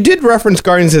land. You did reference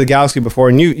Guardians of the Galaxy before,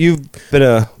 and you've been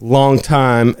a long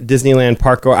time Disneyland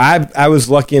park goer. I was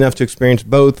lucky enough to experience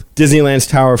both Disneyland's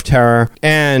Tower of Terror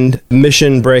and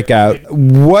Mission Breakout.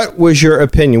 What was your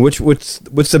opinion? What's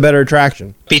the better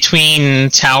attraction Between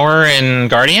Tower and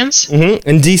Guardians? Mm-hmm.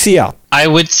 And DCL? I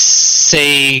would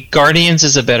say Guardians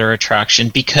is a better attraction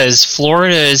because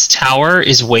Florida's Tower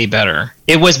is way better.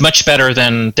 It was much better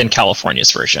than California's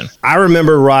version. I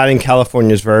remember riding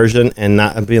California's version and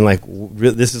not being like,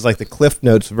 this is like the Cliff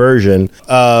Notes version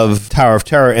of Tower of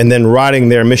Terror, and then riding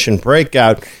their Mission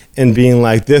Breakout and being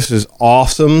like, this is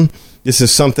awesome. This is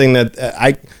something that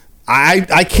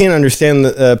I can't understand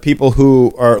the people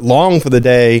who are long for the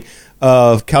day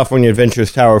of California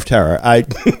Adventure's Tower of Terror. I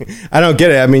don't get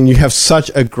it. I mean, you have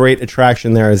such a great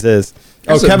attraction there as is.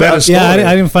 Kevin,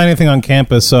 I didn't find anything on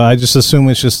campus, so I just assume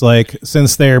it's just like,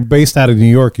 since they're based out of New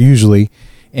York usually,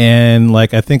 and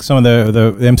like I think some of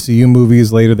the MCU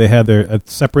movies later, they had a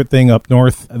separate thing up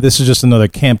north. This is just another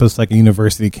campus, like a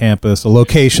university campus, a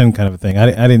location kind of a thing.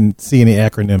 I didn't see any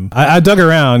acronym. I dug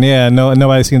around. Yeah,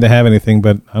 nobody seemed to have anything,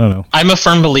 but I don't know. I'm a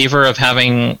firm believer of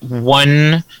having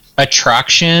one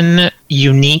attraction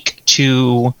unique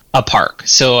to a park.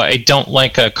 So I don't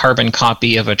like a carbon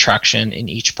copy of attraction in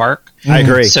each park. I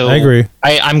agree. So I agree.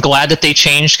 I'm glad that they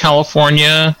changed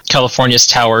California's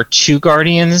Tower to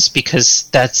Guardians, because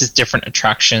that's a different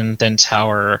attraction than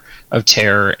Tower of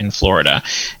Terror in Florida.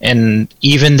 And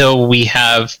even though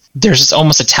there's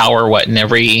almost a tower, in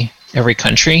every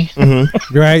country.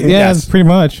 Mm-hmm. Right? Yeah, yes. Pretty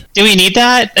much. Do we need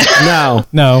that?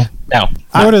 No.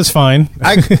 Florida's fine.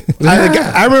 I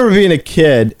remember being a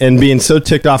kid and being so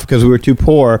ticked off because we were too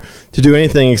poor to do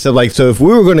anything except so if we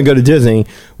were going to go to Disney,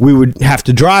 we would have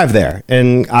to drive there.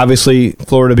 And obviously,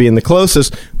 Florida being the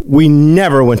closest, we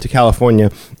never went to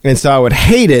California. And so I would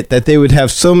hate it that they would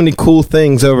have so many cool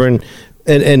things over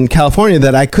in California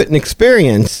that I couldn't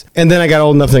experience. And then I got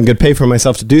old enough and could pay for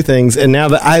myself to do things. And now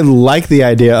that I like the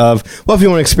idea of, well, if you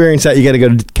want to experience that, you got to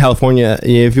go to California.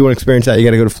 If you want to experience that, you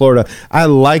got to go to Florida. I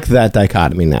like that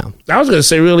dichotomy now. I was going to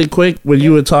say really quick, when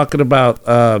you were talking about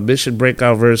Mission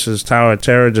Breakout versus Tower of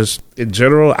Terror, just in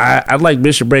general, I like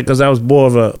Mission Breakout because that was more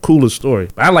of a cooler story.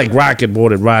 I like Rocket more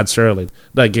than Rod Serling.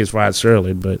 Not against Rod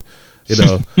Serling, but,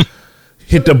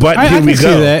 hit the button, here we go.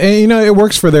 See that. And, it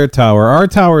works for their tower. Our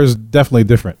tower is definitely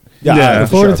different. Yeah, the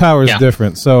Florida tower is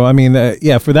different. So, I mean,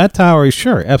 for that tower,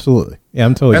 sure, absolutely. Yeah,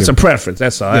 I'm totally. That's a preference.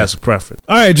 That's all. Yeah. That's a preference.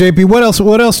 All right, JP. What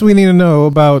else do we need to know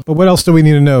about? What else do we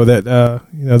need to know that the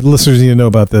listeners need to know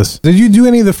about this? Did you do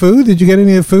any of the food? Did you get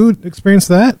any of the food? Experience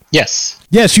that? Yes.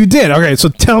 Yes, you did. Okay, so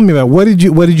tell me about what did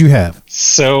you have?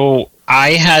 So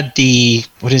I had the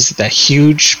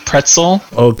huge pretzel.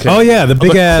 Okay. Oh yeah, the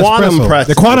big ass quantum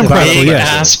pretzel. The quantum pretzel. Big Yes.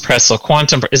 ass pretzel.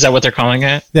 Quantum. Is that what they're calling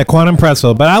it? Yeah, quantum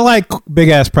pretzel. But I like big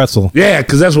ass pretzel. Yeah,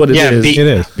 because that's what it is. It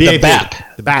is. The BAP.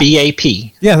 BAP.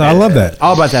 Yeah, I love that.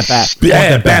 All about that BAP.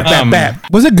 Yeah,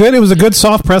 BAP. Was it good? It was a good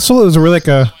soft pretzel. It was really like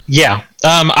a. Yeah.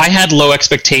 I had low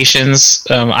expectations.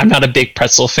 I'm not a big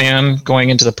pretzel fan going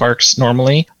into the parks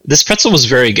normally. This pretzel was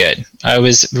very good. I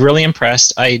was really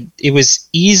impressed.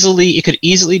 It could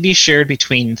easily be shared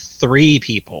between 3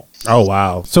 people. Oh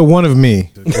wow! So one of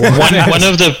me. one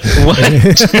of the.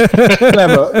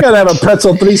 Gotta have a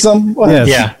pretzel threesome. Yes.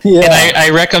 Yeah. And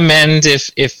I recommend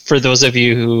if for those of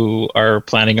you who are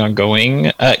planning on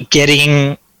going,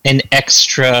 getting an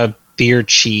extra beer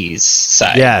cheese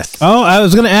side. Yes. Oh, I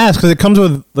was going to ask because it comes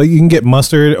with you can get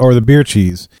mustard or the beer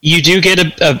cheese. You do get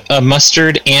a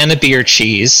mustard and a beer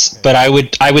cheese, but I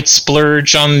would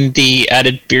splurge on the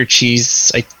added beer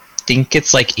cheese. I think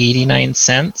it's like 89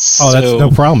 cents. Oh, that's no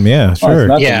problem. Yeah, sure.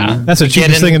 That's the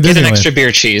cheapest thing in Disneyland. Get an extra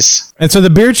beer cheese. And so the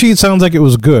beer cheese sounds like it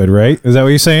was good, right? Is that what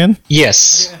you're saying?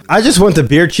 Yes. I just want the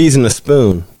beer cheese and a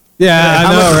spoon. Yeah,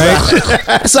 I know, right?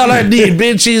 That's all I need.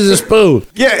 Beer cheese and a spoon.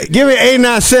 Yeah, give me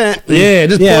 89 cents. Yeah,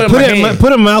 just put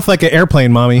it in mouth like an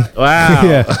airplane, mommy. Wow.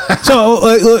 Yeah.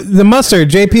 So the mustard,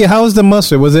 JP, how was the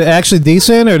mustard? Was it actually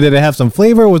decent, or did it have some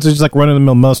flavor? Or was it just like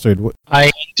run-of-the-mill mustard?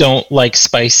 I don't like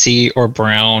spicy or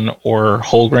brown or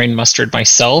whole grain mustard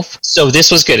myself, so this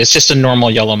was good. It's just a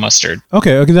normal yellow mustard.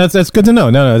 Okay, that's good to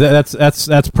know. No,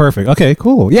 that's perfect. Okay,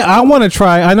 cool. Yeah, I want to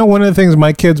try. I know one of the things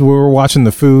my kids were watching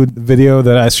the food video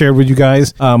that I shared with you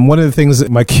guys. One of the things that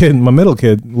my middle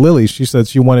kid, Lily, she said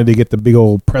she wanted to get the big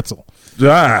old pretzel.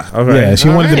 Ah, okay. Yeah, she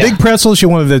wanted the big pretzel. She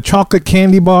wanted the chocolate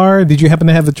candy bar. Did you happen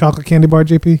to have the chocolate candy bar,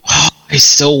 JP? I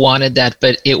so wanted that,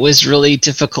 but it was really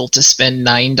difficult to spend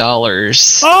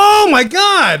 $9. Oh my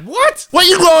God! What? What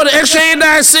you going to extra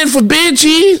 89 cents for big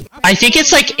cheese? I think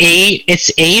it's like $8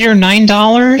 or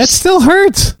 $9. That still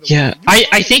hurts. Yeah,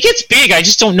 I think it's big. I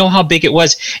just don't know how big it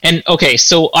was. And okay,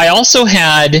 so I also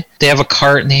they have a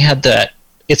cart and they had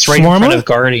it's right Shawarma? in front of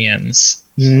Guardians.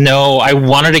 No, I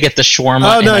wanted to get the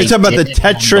shawarma. Oh no, you're talking about the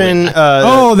Tetrin.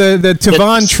 The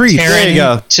Tavon treats. There you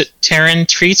go. Terran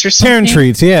treats or something. Terran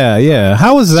treats. Yeah.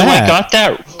 How was So that? I got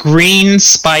that green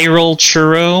spiral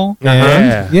churro.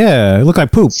 Yeah, it looked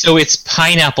like poop. So it's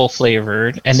pineapple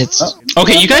flavored, and it's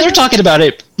okay. You guys are talking about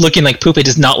it looking like poop. It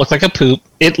does not look like a poop.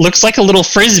 It looks like a little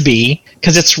frisbee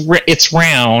because it's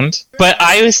round. But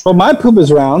Well, my poop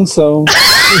is round, so.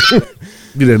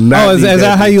 Is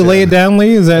that how you lay it down,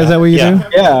 Lee? Is that what you do?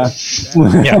 Yeah.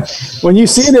 When you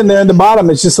see it in there in the bottom,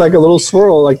 it's just like a little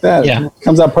swirl like that. Yeah. It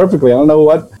comes out perfectly. I don't know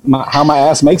how my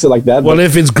ass makes it like that. Well,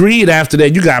 if it's green after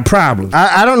that, you got problems.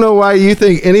 I don't know why you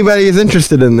think anybody is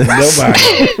interested in this.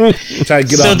 Nobody. Try to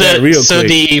get off that real quick. So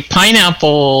the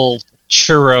pineapple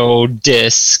churro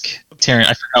disc, Terran,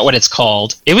 I forgot what it's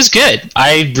called. It was good.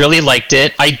 I really liked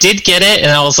it. I did get it,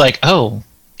 and I was like, oh,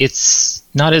 it's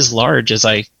not as large as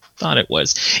I thought it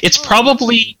was. It's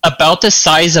probably about the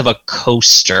size of a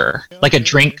coaster, like a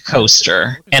drink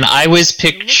coaster. And I was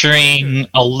picturing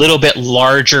a little bit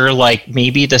larger, like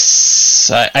maybe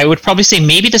I would probably say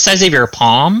maybe the size of your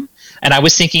palm. And I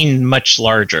was thinking much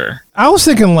larger. I was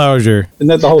thinking larger. Isn't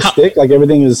that the whole stick? Like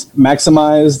everything is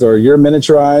maximized or you're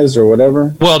miniaturized or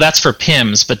whatever? Well, that's for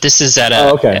Pims, but this is at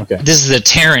okay. This is a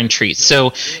Terran treat.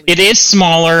 So it is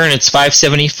smaller and it's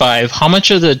 $5.75. How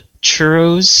much are the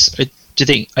churros?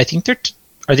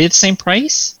 Are they the same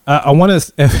price? I want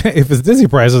to. If it's Disney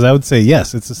prices, I would say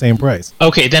yes. It's the same price.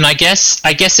 Okay, then I guess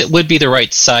it would be the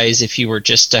right size if you were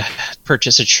just to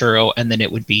purchase a churro, and then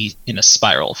it would be in a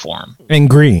spiral form. In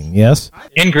green, yes.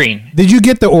 In green. Did you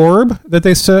get the orb that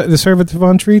they serve at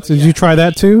Tavon Treats? Did you try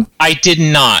that too? I did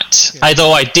not.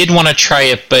 Although I did want to try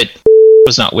it, but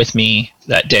was not with me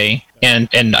that day. And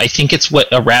I think it's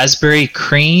a raspberry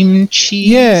cream cheese.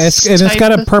 Yeah, it's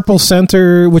got a purple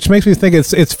center, which makes me think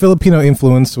it's Filipino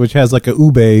influence, which has like a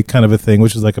ube kind of a thing,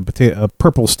 which is like a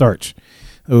purple starch,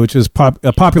 which is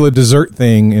a popular dessert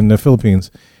thing in the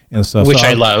Philippines and stuff. Which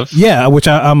I love. Yeah, which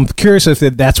I'm curious if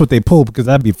that's what they pull, because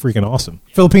that'd be freaking awesome.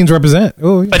 Philippines represent.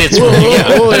 Oh, yeah. But it's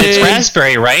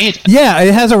raspberry, right? Yeah,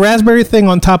 it has a raspberry thing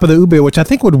on top of the ube, which I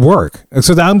think would work.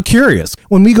 So I'm curious.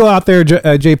 When we go out there,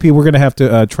 JP, we're going to have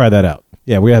to try that out.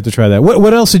 Yeah, we have to try that.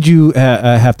 What else did you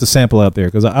have to sample out there?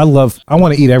 Because I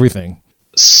want to eat everything.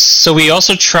 So we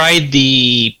also tried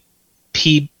the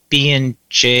PB&J.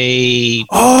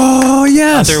 Oh,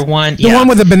 yes. Other one. The one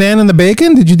with the banana and the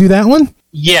bacon? Did you do that one?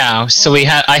 Yeah, so I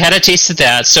had a taste of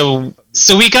that. So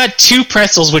we got 2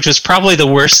 pretzels, which was probably the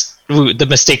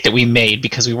mistake that we made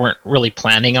because we weren't really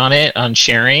planning on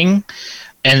sharing,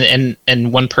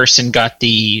 and one person got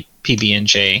the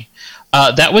PB&J.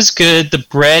 That was good. The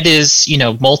bread is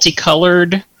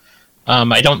multicolored.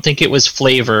 I don't think it was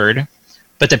flavored,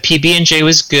 but the PB&J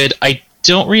was good. I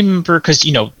don't remember because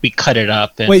we cut it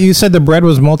up. Wait, you said the bread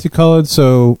was multicolored,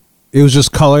 so it was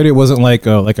just colored. It wasn't like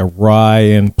a rye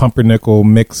and pumpernickel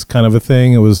mix kind of a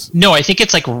thing. It was. No, I think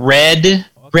it's like red.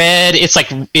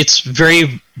 It's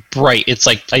very bright. It's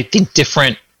like I think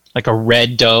different, like a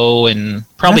red dough and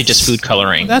probably just food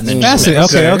coloring. That's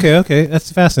fascinating. Okay. That's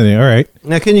fascinating. All right.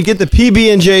 Now, can you get the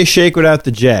PB&J shake without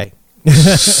the J?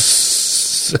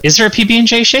 Is there a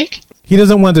PB&J shake? He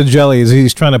doesn't want the jellies.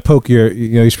 He's trying to poke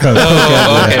he's trying to poke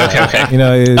at you. Okay.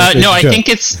 No, I think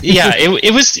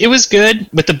it was good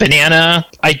with the banana.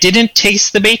 I didn't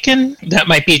taste the bacon. That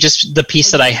might be just the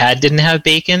piece that I had didn't have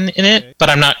bacon in it, but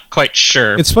I'm not quite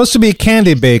sure. It's supposed to be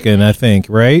candied bacon, I think,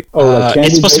 right?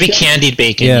 It's supposed to be candied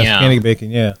bacon, yeah. Candied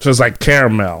bacon, yeah. So it's like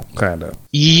caramel, kind of.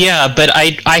 Yeah, but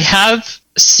I have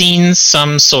seen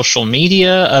some social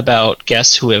media about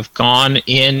guests who have gone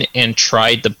in and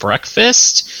tried the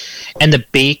breakfast, and the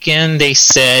bacon they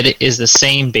said is the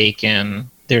same bacon.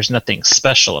 There's nothing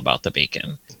special about the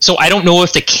bacon. So I don't know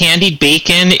if the candied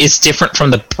bacon is different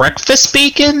from the breakfast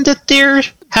bacon that they're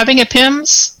having at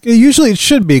Pim's. Usually it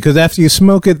should be, because after you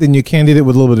smoke it, then you candied it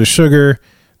with a little bit of sugar.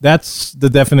 That's the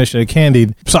definition of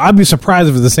candied. So I'd be surprised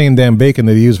if it's the same damn bacon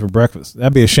that you use for breakfast.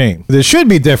 That'd be a shame. It should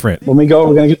be different. When we go,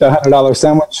 we're going to get the $100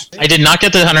 sandwich. I did not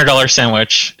get the $100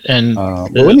 sandwich. And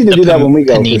we need to do that when we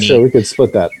go, panini. For sure. We could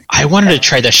split that. I wanted to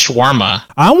try the shawarma.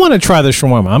 I want to try the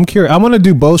shawarma. I'm curious. I want to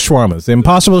do both shawarmas. The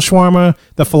Impossible shawarma,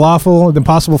 the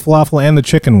Impossible falafel, and the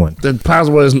chicken one. The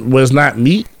Impossible was not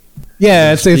meat?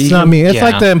 Yeah, it's not meat. It's Yeah.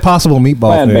 like the Impossible Meatball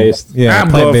Plant-based. thing. Yeah, I'm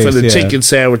going for plant-based, the yeah. chicken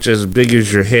sandwich as big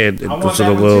as your head. And just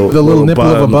a little, The little nipple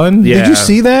of a bun. Yeah. Did you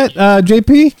see that,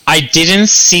 JP? I didn't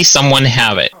see someone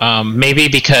have it. Maybe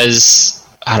because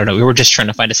I don't know. We were just trying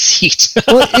to find a seat.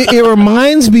 Well, it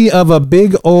reminds me of a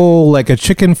big old, like a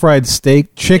chicken fried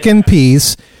steak, chicken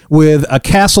piece with a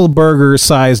Castle Burger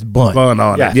sized bun. Bun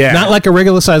on Yeah. it. Yeah. Not like a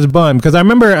regular sized bun, because I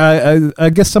remember I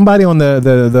guess somebody on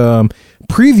the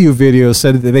preview video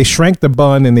said that they shrank the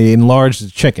bun and they enlarged the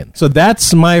chicken. So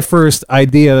that's my first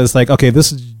idea. It's like, okay,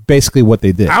 this is basically what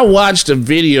they did. I watched a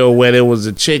video where there was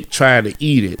a chick trying to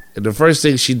eat it, and the first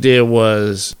thing she did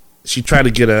was she tried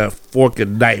to get a fork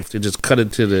and knife to just cut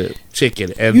into the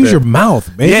chicken. And Use your mouth,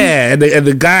 baby. Yeah, and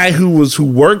the guy who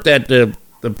worked at the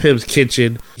pimp's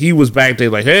kitchen, he was back there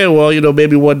like, hey, well,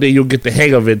 maybe one day you'll get the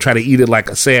hang of it and try to eat it like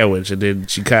a sandwich. And then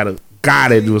she kind of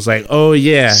got it and was like, oh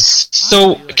yeah.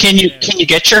 So can you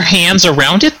get your hands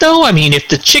around it though? I mean, if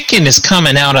the chicken is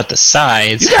coming out at the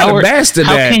sides, You gotta master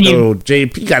that though,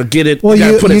 JP. You gotta get it. Well,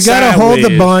 you put it gotta hold the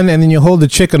sideways. bun and then you hold the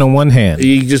chicken on one hand.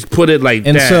 You just put it like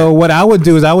And that. so what I would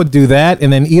do is I would do that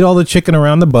and then eat all the chicken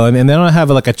around the bun, and then I'll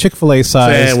have like a Chick-fil-A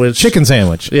size Sandwich. chicken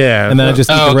sandwich. Yeah. And then I just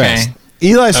eat the rest.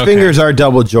 Eli's Okay. fingers are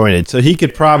double jointed, so he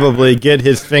could probably get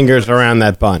his fingers around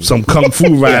that bun. Some kung fu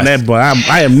around that bun.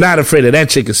 I am not afraid of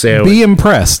that chicken sandwich. Be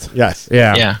impressed. Yes.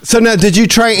 Yeah. Yeah. So now, did you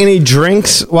try any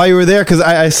drinks while you were there? Because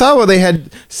I saw where they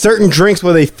had certain drinks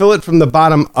where they fill it from the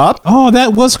bottom up. Oh,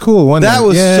 that was cool. Wasn't That it?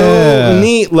 was Yeah. so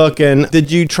neat looking.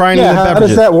 Did you try any Yeah, of the how beverages?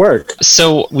 does that work?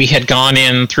 So we had gone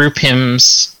in through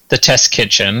Pim's, the test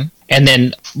kitchen, and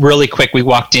then really quick we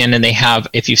walked in, and they have,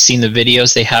 if you've seen the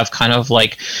videos, they have kind of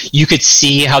like, you could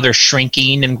see how they're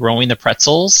shrinking and growing the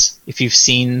pretzels if you've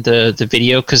seen the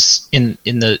video, because in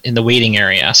the waiting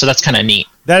area. So that's kind of neat.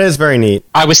 That is very neat.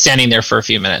 I was standing there for a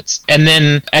few minutes, and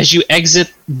then as you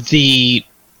exit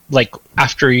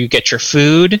after you get your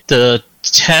food, the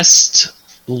test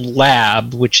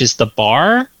lab, which is the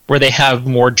bar where they have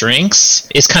more drinks,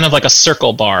 is kind of like a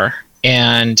circle bar.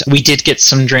 And we did get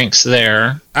some drinks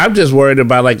there. I'm just worried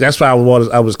about that's why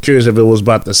I was curious if it was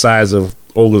about the size of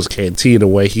Olga's Cantina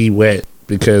where he went,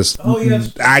 because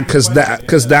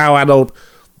because now I don't,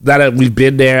 now that we've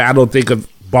been there, I don't think of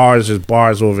bars as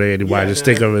bars over there anymore. I just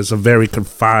think of it as a very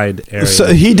confined area.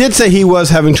 So he did say he was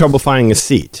having trouble finding a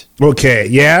seat. Okay,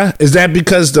 yeah? Is that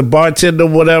because the bartender,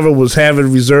 whatever, was having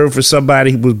reserved for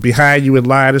somebody who was behind you in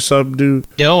line or something, dude?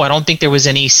 No, I don't think there was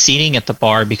any seating at the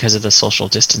bar because of the social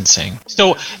distancing.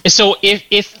 So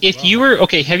if you were,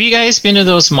 okay, have you guys been to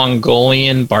those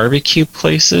Mongolian barbecue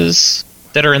places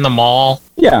that are in the mall?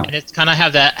 Yeah. And it's kind of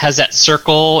has that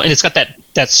circle, and it's got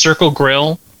that circle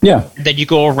grill. Yeah. Then you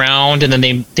go around, and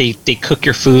then they cook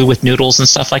your food with noodles and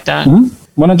stuff like that.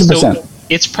 100%. So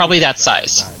it's probably that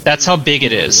size. That's how big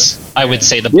it is. I would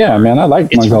say Yeah, man, I like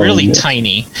it's Mongolian. really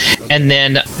tiny. And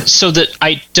then so that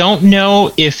I don't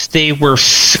know if they were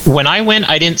when I went,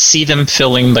 I didn't see them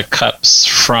filling the cups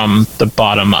from the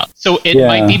bottom up. So it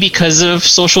might be because of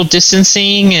social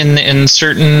distancing and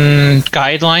certain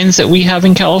guidelines that we have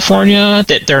in California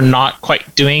that they're not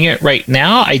quite doing it right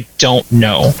now. I don't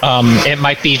know. It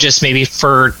might be just maybe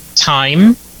for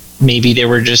time. Maybe they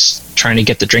were just trying to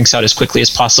get the drinks out as quickly as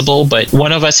possible. But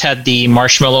one of us had the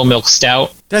marshmallow milk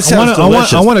stout. That sounds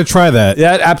delicious. I want to try that.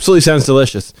 Yeah, it absolutely sounds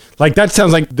delicious. Like, that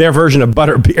sounds like their version of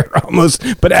butterbeer almost,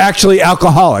 but actually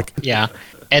alcoholic. Yeah.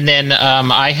 And then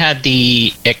I had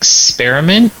the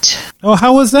experiment. Oh,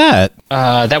 how was that?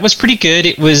 That was pretty good.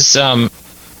 It was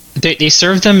they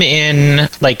served them in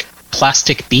like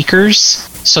plastic beakers,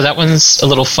 so that one's a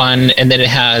little fun. And then it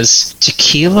has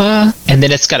tequila, and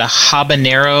then it's got a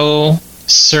habanero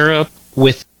syrup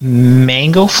with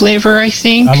mango flavor, I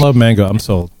think. I love mango. I'm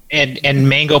sold. And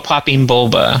mango popping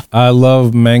boba. I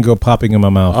love mango popping in my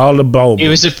mouth. All the boba.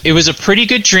 It was a pretty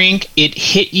good drink. It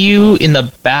hit you in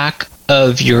the back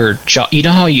of your jaw. You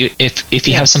know how if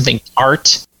you have something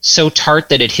tart, so tart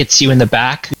that it hits you in the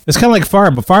back. It's kind of like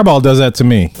Fireball. Fireball does that to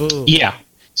me. Yeah.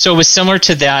 So it was similar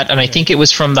to that, and I think it was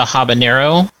from the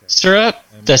habanero syrup,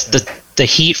 the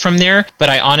heat from there. But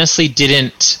I honestly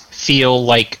didn't feel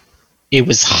like it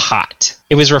was hot.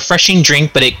 It was a refreshing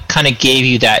drink, but it kind of gave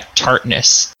you that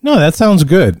tartness. No, that sounds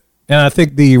good. And I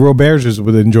think the Roberges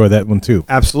would enjoy that one too.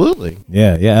 Absolutely.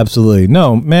 Yeah, absolutely.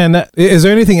 No, man, is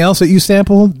there anything else that you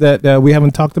sampled that we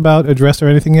haven't talked about, addressed, or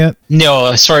anything yet? No,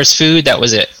 as far as food, that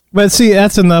was it. But see,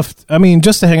 that's enough. I mean,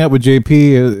 just to hang out with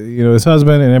JP, his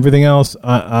husband and everything else,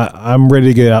 I'm ready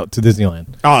to get out to Disneyland.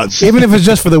 Even if it's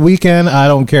just for the weekend, I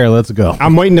don't care. Let's go.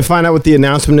 I'm waiting to find out what the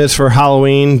announcement is for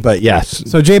Halloween, but yes.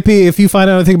 So, JP, if you find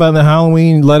out anything about the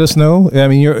Halloween, let us know. I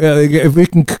mean, if we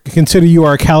can consider you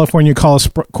our California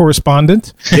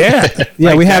correspondent. Yeah.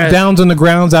 Yeah, we have Downs on the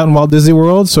Grounds out in Walt Disney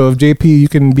World. So, if JP, you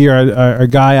can be our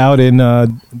guy out in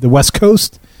the West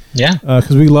Coast. Yeah,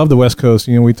 because we love the West Coast.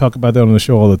 We talk about that on the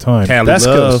show all the time. West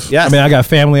Coast, yes. I mean, I got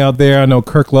family out there. I know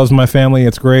Kirk loves my family.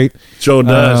 It's great. Joe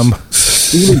does.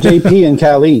 Even JP and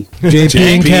Cali. JP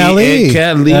and Cali.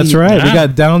 That's right. Yeah. We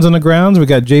got Downs on the Grounds. We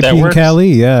got JP and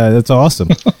Cali. Yeah, that's awesome.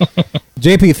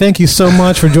 JP, thank you so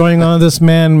much for joining on this,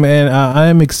 man. I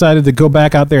am excited to go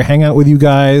back out there, hang out with you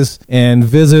guys, and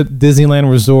visit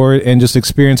Disneyland Resort and just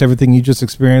experience everything you just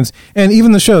experienced. And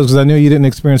even the shows, because I know you didn't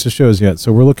experience the shows yet.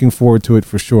 So we're looking forward to it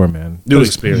for sure, man. New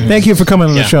experience. Thank you for coming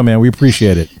on the show, man. We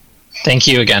appreciate it. Thank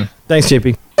you again. Thanks,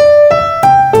 JP.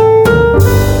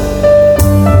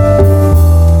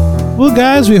 Well,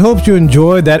 guys, we hope you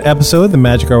enjoyed that episode of the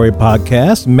Magic Our Way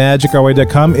podcast.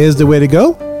 MagicOurWay.com is the way to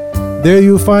go. There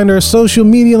you'll find our social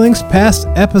media links, past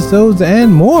episodes,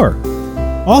 and more.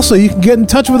 Also, you can get in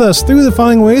touch with us through the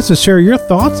following ways to share your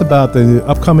thoughts about the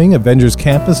upcoming Avengers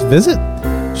Campus visit.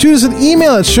 Shoot us an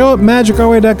email at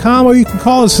show@magicourway.com, or you can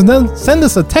call us and then send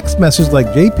us a text message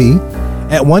like JP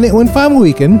at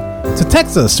 1-815-WEEKEND. To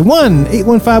text us,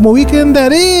 1-815-WEEKEND.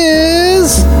 That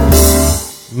is...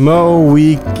 Mo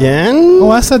Weekend. Oh,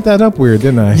 I set that up weird,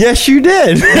 didn't I? Yes, you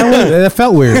did. That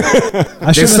felt weird.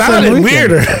 I It sounded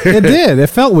weirder. It did. It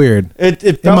felt weird.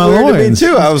 It felt weird to me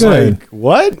too. I was good. like,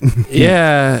 "What?"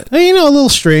 Yeah. A little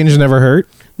strange never hurt.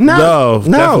 No,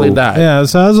 definitely not. Yeah,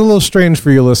 so that was a little strange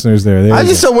for your listeners there. I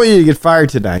just don't want you to get fired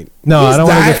tonight. No, I don't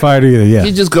want to get fired either. Yeah,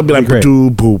 He's just gonna be like Great.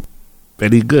 Badoo Boop,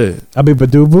 and he good. I'll be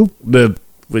Badoo Boop.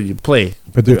 When you play,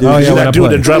 Badoo. Oh, Yeah, you when I gotta do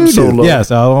play. the drum solo.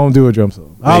 Yes, I won't do a drum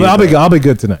solo. I'll be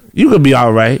good tonight. You could be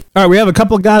all right. All right, we have a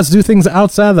couple of guys do things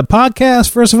outside of the podcast.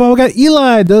 First of all, we got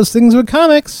Eli does things with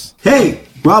comics. Hey,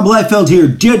 Rob Liefeld here.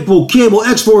 Deadpool, Cable,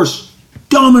 X-Force,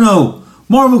 Domino,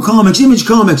 Marvel Comics, Image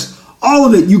Comics, all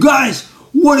of it. You guys,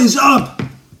 what is up?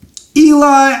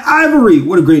 Eli Ivory.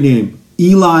 What a great name.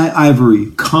 Eli Ivory,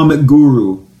 comic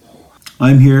guru.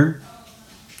 I'm here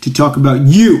to talk about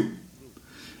you.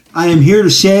 I am here to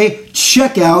say,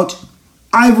 check out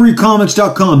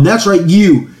ivorycomics.com. That's right,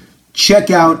 you.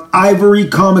 Check out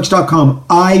ivorycomics.com.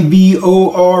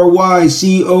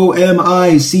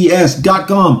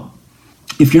 ivorycomics.com.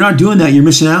 If you're not doing that, you're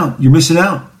missing out. You're missing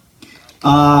out.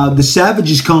 The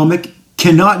Savages comic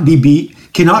cannot be beat,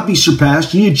 cannot be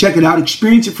surpassed. You need to check it out,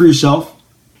 experience it for yourself,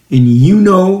 and you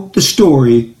know the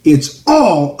story. It's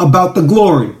all about the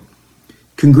glory.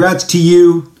 Congrats to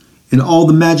you and all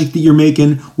the magic that you're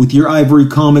making with your Ivory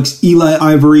Comics. Eli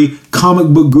Ivory, comic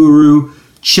book guru.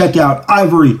 Check out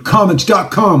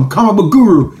ivorycomics.com, comic book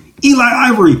guru. Eli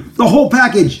Ivory, the whole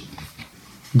package.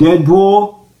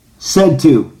 Deadpool said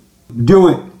to. Do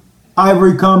it.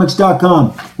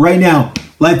 ivorycomics.com right now.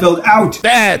 Liefeld out.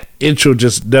 That intro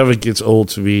just never gets old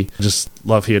to me. Just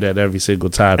love hearing that every single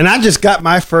time. And I just got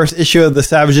my first issue of the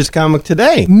Savages comic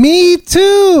today. Me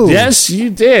too. Yes, you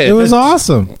did. It was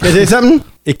awesome. Is it something?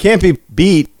 It can't be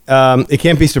beat. It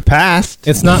can't be surpassed.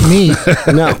 It's not me.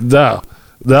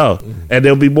 No. And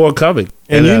there'll be more coming.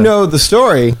 And you know the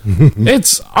story.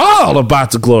 It's all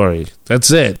about the glory. That's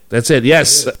it.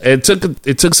 Yes,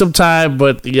 it took some time,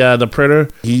 but the printer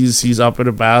he's up and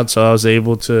about, so I was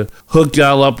able to hook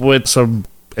y'all up with some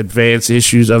advanced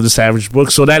issues of the Savage book.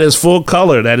 So that is full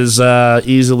color. That is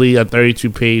easily a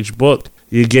 32-page book.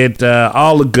 You get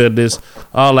all the goodness,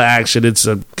 all the action. It's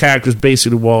characters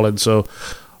basically walling, so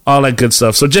all that good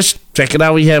stuff. So just check it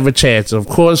out when you have a chance. Of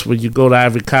course, when you go to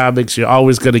Ivory Comics, you're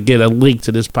always going to get a link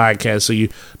to this podcast, so you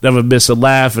never miss a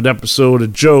laugh, an episode, a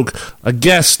joke, a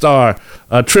guest star,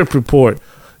 a trip report.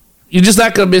 You're just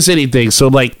not going to miss anything. So,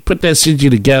 put that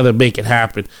synergy together, make it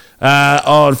happen.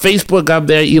 On Facebook, I'm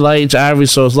there, Eli H. Ivory.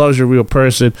 So, as long as you're a real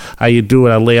person, how you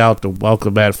doing? I lay out the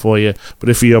welcome mat for you. But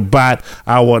if you're a bot,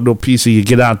 I don't want no piece of you.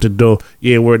 Get out the door.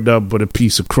 You ain't worth nothing but a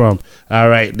piece of crumb. All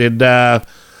right. Then,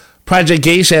 Project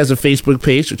Geisha has a Facebook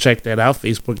page, so check that out,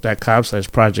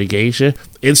 facebook.com/Project Geisha.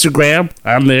 Instagram,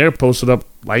 I'm there, posting up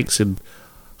likes and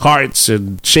hearts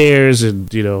and shares and,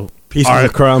 pieces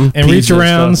of crumb. And reach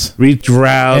arounds.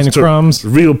 And crumbs.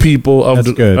 Real people of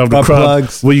the Butt crumb.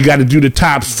 plugs. Well, you got to do the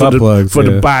tops for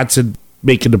the bots and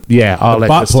making all that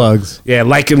Bot good stuff. plugs. Yeah,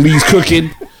 liking Lee's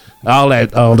cooking. all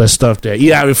that stuff there.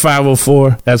 EIRE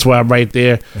 504. That's why I'm right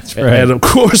there. That's right. And of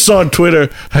course on Twitter,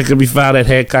 I can be found at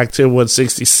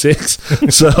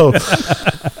Hancock10166. So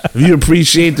if you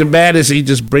appreciate the madness, he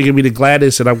just bringing me to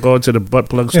Gladys, and I'm going to the butt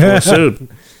plug store soon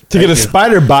to get a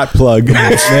spider bot plug.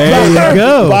 There you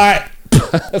go. Bot.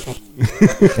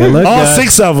 Look, all guys.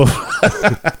 6 of them.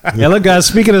 Yeah, look, guys,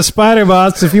 speaking of spider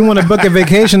bots, if you want to book a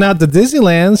vacation out to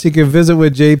Disneyland, so you can visit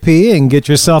with JP and get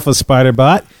yourself a spider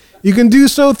bot, you can do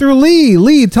so through Lee.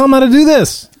 Lee, tell them how to do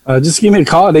this. Just give me a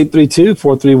call at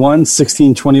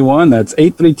 832-431-1621. That's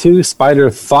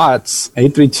 832-SPIDER-THOTS,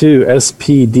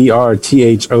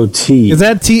 832-SPDRTHOT. Is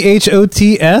that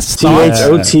THOTS?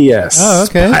 THOTS. Oh,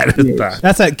 okay.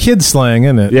 That's that kid slang,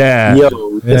 isn't it? Yeah.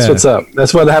 Yo, that's what's up.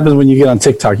 That's what happens when you get on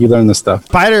TikTok. You learn this stuff.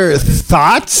 Spider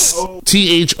thoughts?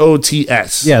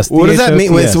 THOTS. Yes. What does that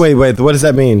mean? Wait, THOTS. wait. What does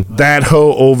that mean? That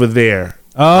hoe over there.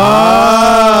 Oh.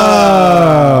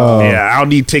 Yeah, I don't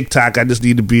need TikTok. I just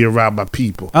need to be around my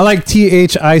people. I like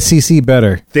THICC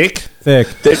better. Thick? Thick.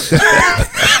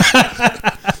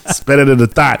 It's better than a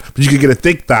thought, but you can get a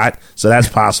thick thought, so that's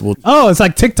possible. Oh, it's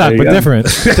like TikTok, but go. different.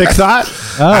 Thick thought?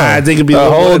 Oh. I think it'd be A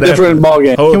whole different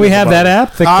ballgame. Can we have that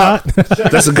app, TikTok?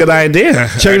 That's a good idea.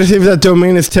 Check to see if that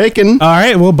domain is taken. All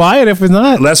right, we'll buy it if it's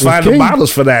not. Let's find the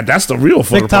models for that. That's the real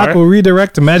fun TikTok part. will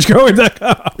redirect to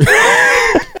magicover.com.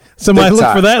 Somebody look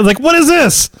TikTok. for that. It's like, what is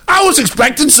this? I was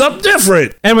expecting something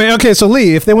different. Anyway, okay, so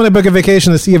Lee, if they want to book a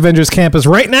vacation to see Avengers Campus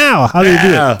right now, how do you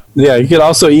do it? Yeah, you could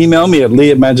also email me at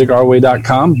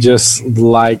lee@magicourway.com, just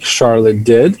like Charlotte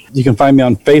did. You can find me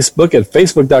on Facebook at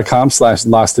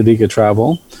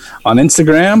facebook.com/LostAvica On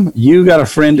Instagram, you got a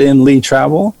friend in Lee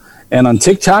Travel. And on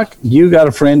TikTok, you got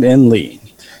a friend in Lee.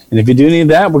 And if you do need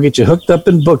that, we'll get you hooked up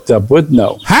and booked up with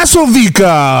no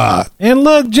Hasselvika. And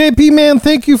look, JP, man,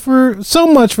 thank you so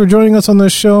much for joining us on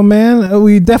this show, man.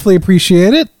 We definitely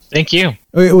appreciate it. Thank you.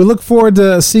 We look forward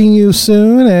to seeing you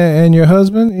soon and your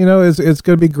husband. You know, it's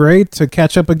going to be great to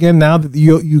catch up again now that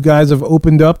you guys have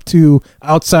opened up to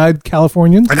outside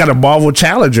Californians. I got a Marvel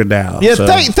Challenger now. Yeah, so.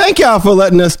 thank y'all for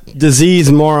letting us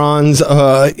disease morons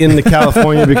into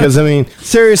California because, I mean,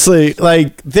 seriously,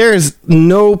 like, there's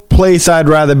no place I'd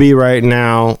rather be right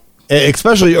now,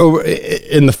 especially over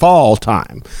in the fall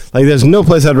time. Like, there's no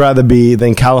place I'd rather be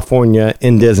than California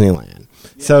in Disneyland.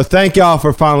 So thank y'all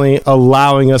for finally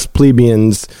allowing us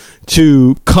plebeians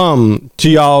to come to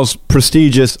y'all's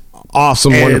prestigious,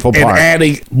 awesome, wonderful and park.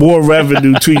 adding more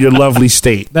revenue to your lovely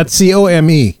state. That's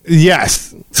COME.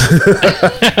 Yes.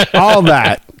 All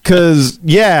that. Because,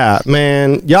 yeah,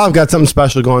 man, y'all have got something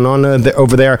special going on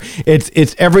over there.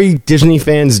 It's every Disney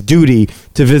fan's duty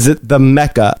to visit the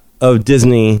Mecca of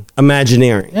Disney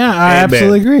Imagineering. Yeah, I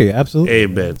absolutely agree. Absolutely.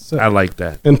 Amen. I like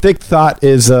that. And Thick Thought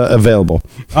is available.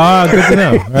 Ah, good to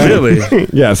know. Right? Really?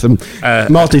 Yes, I'm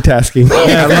multitasking.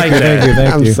 Yeah, I like that.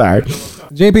 Thank you. I'm sorry.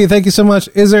 JP, thank you so much.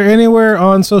 Is there anywhere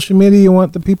on social media you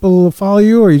want the people to follow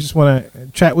you, or you just want to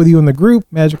chat with you in the group,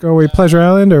 Magic Our Way Pleasure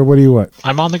Island, or what do you want?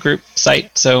 I'm on the group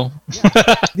site, so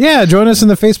Yeah, join us in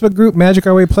the Facebook group, Magic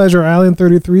Our Way Pleasure Island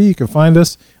 33. You can find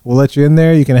us. We'll let you in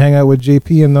there. You can hang out with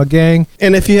JP and the gang.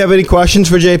 And if you have any questions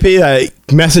for JP,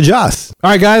 message us.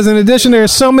 All right, guys. In addition, there are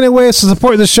so many ways to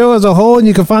support the show as a whole, and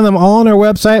you can find them all on our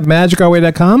website,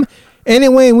 magicourway.com. Any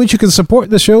way in which you can support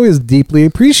the show is deeply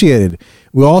appreciated.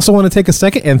 We also want to take a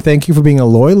second and thank you for being a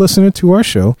loyal listener to our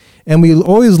show, and we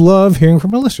always love hearing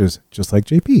from our listeners, just like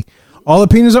JP. All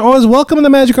opinions are always welcome in the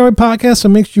Magic Our Way podcast, so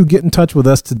make sure you get in touch with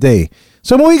us today.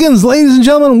 So, Mohicans, ladies and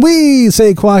gentlemen, we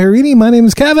say Kwaherini. My name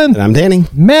is Kevin. And I'm Danny.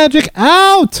 Magic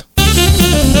out!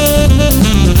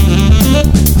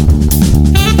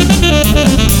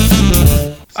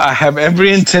 I have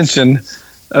every intention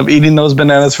of eating those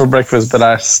bananas for breakfast, but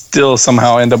I still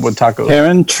somehow end up with tacos.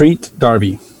 Karen Treat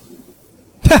Darby.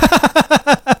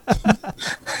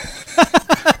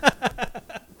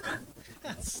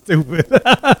 Stupid.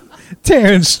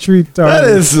 Terrence Street Darby. That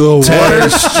is the worst.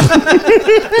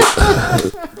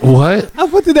 What?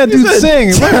 What did that dude sing?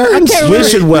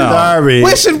 Wishing well. Darby.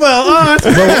 Wishing well.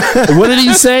 What did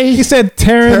he say? He said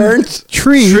Terrence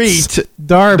Treat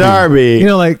Darby. You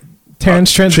know, like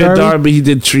Terrence Trent Darby. He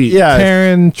did treat. Yeah.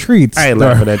 Terrence Treats. I ain't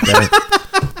laughing at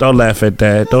that. Don't laugh at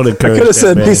that. Don't I encourage could have that,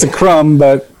 said man. piece of crumb,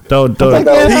 but Don't.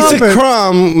 Piece of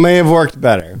crumb may have worked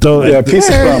better. Don't. yeah, piece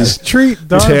of crumb. Terrence Treat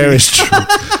Darby. Terrence Treat.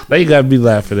 Now you gotta be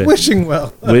laughing at. Wishing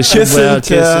well. Wishing Kiss well, and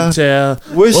kiss and tell.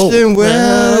 Wishing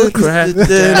well, crack.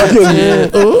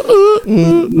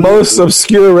 Most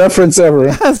obscure reference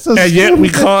ever. That's so And yet stupid. we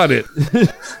caught it.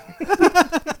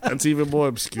 That's even more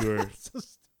obscure.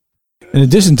 In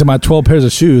addition to my 12 pairs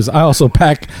of shoes, I also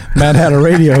pack Mad Hatter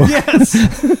Radio Yes.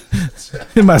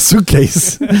 in my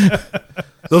suitcase.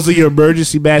 Those are your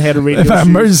emergency Mad Hatter radio shoes?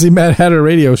 Emergency Mad Hatter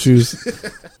radio shoes.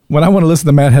 When I want to listen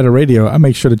to Mad Hatter radio, I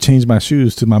make sure to change my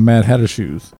shoes to my Mad Hatter shoes.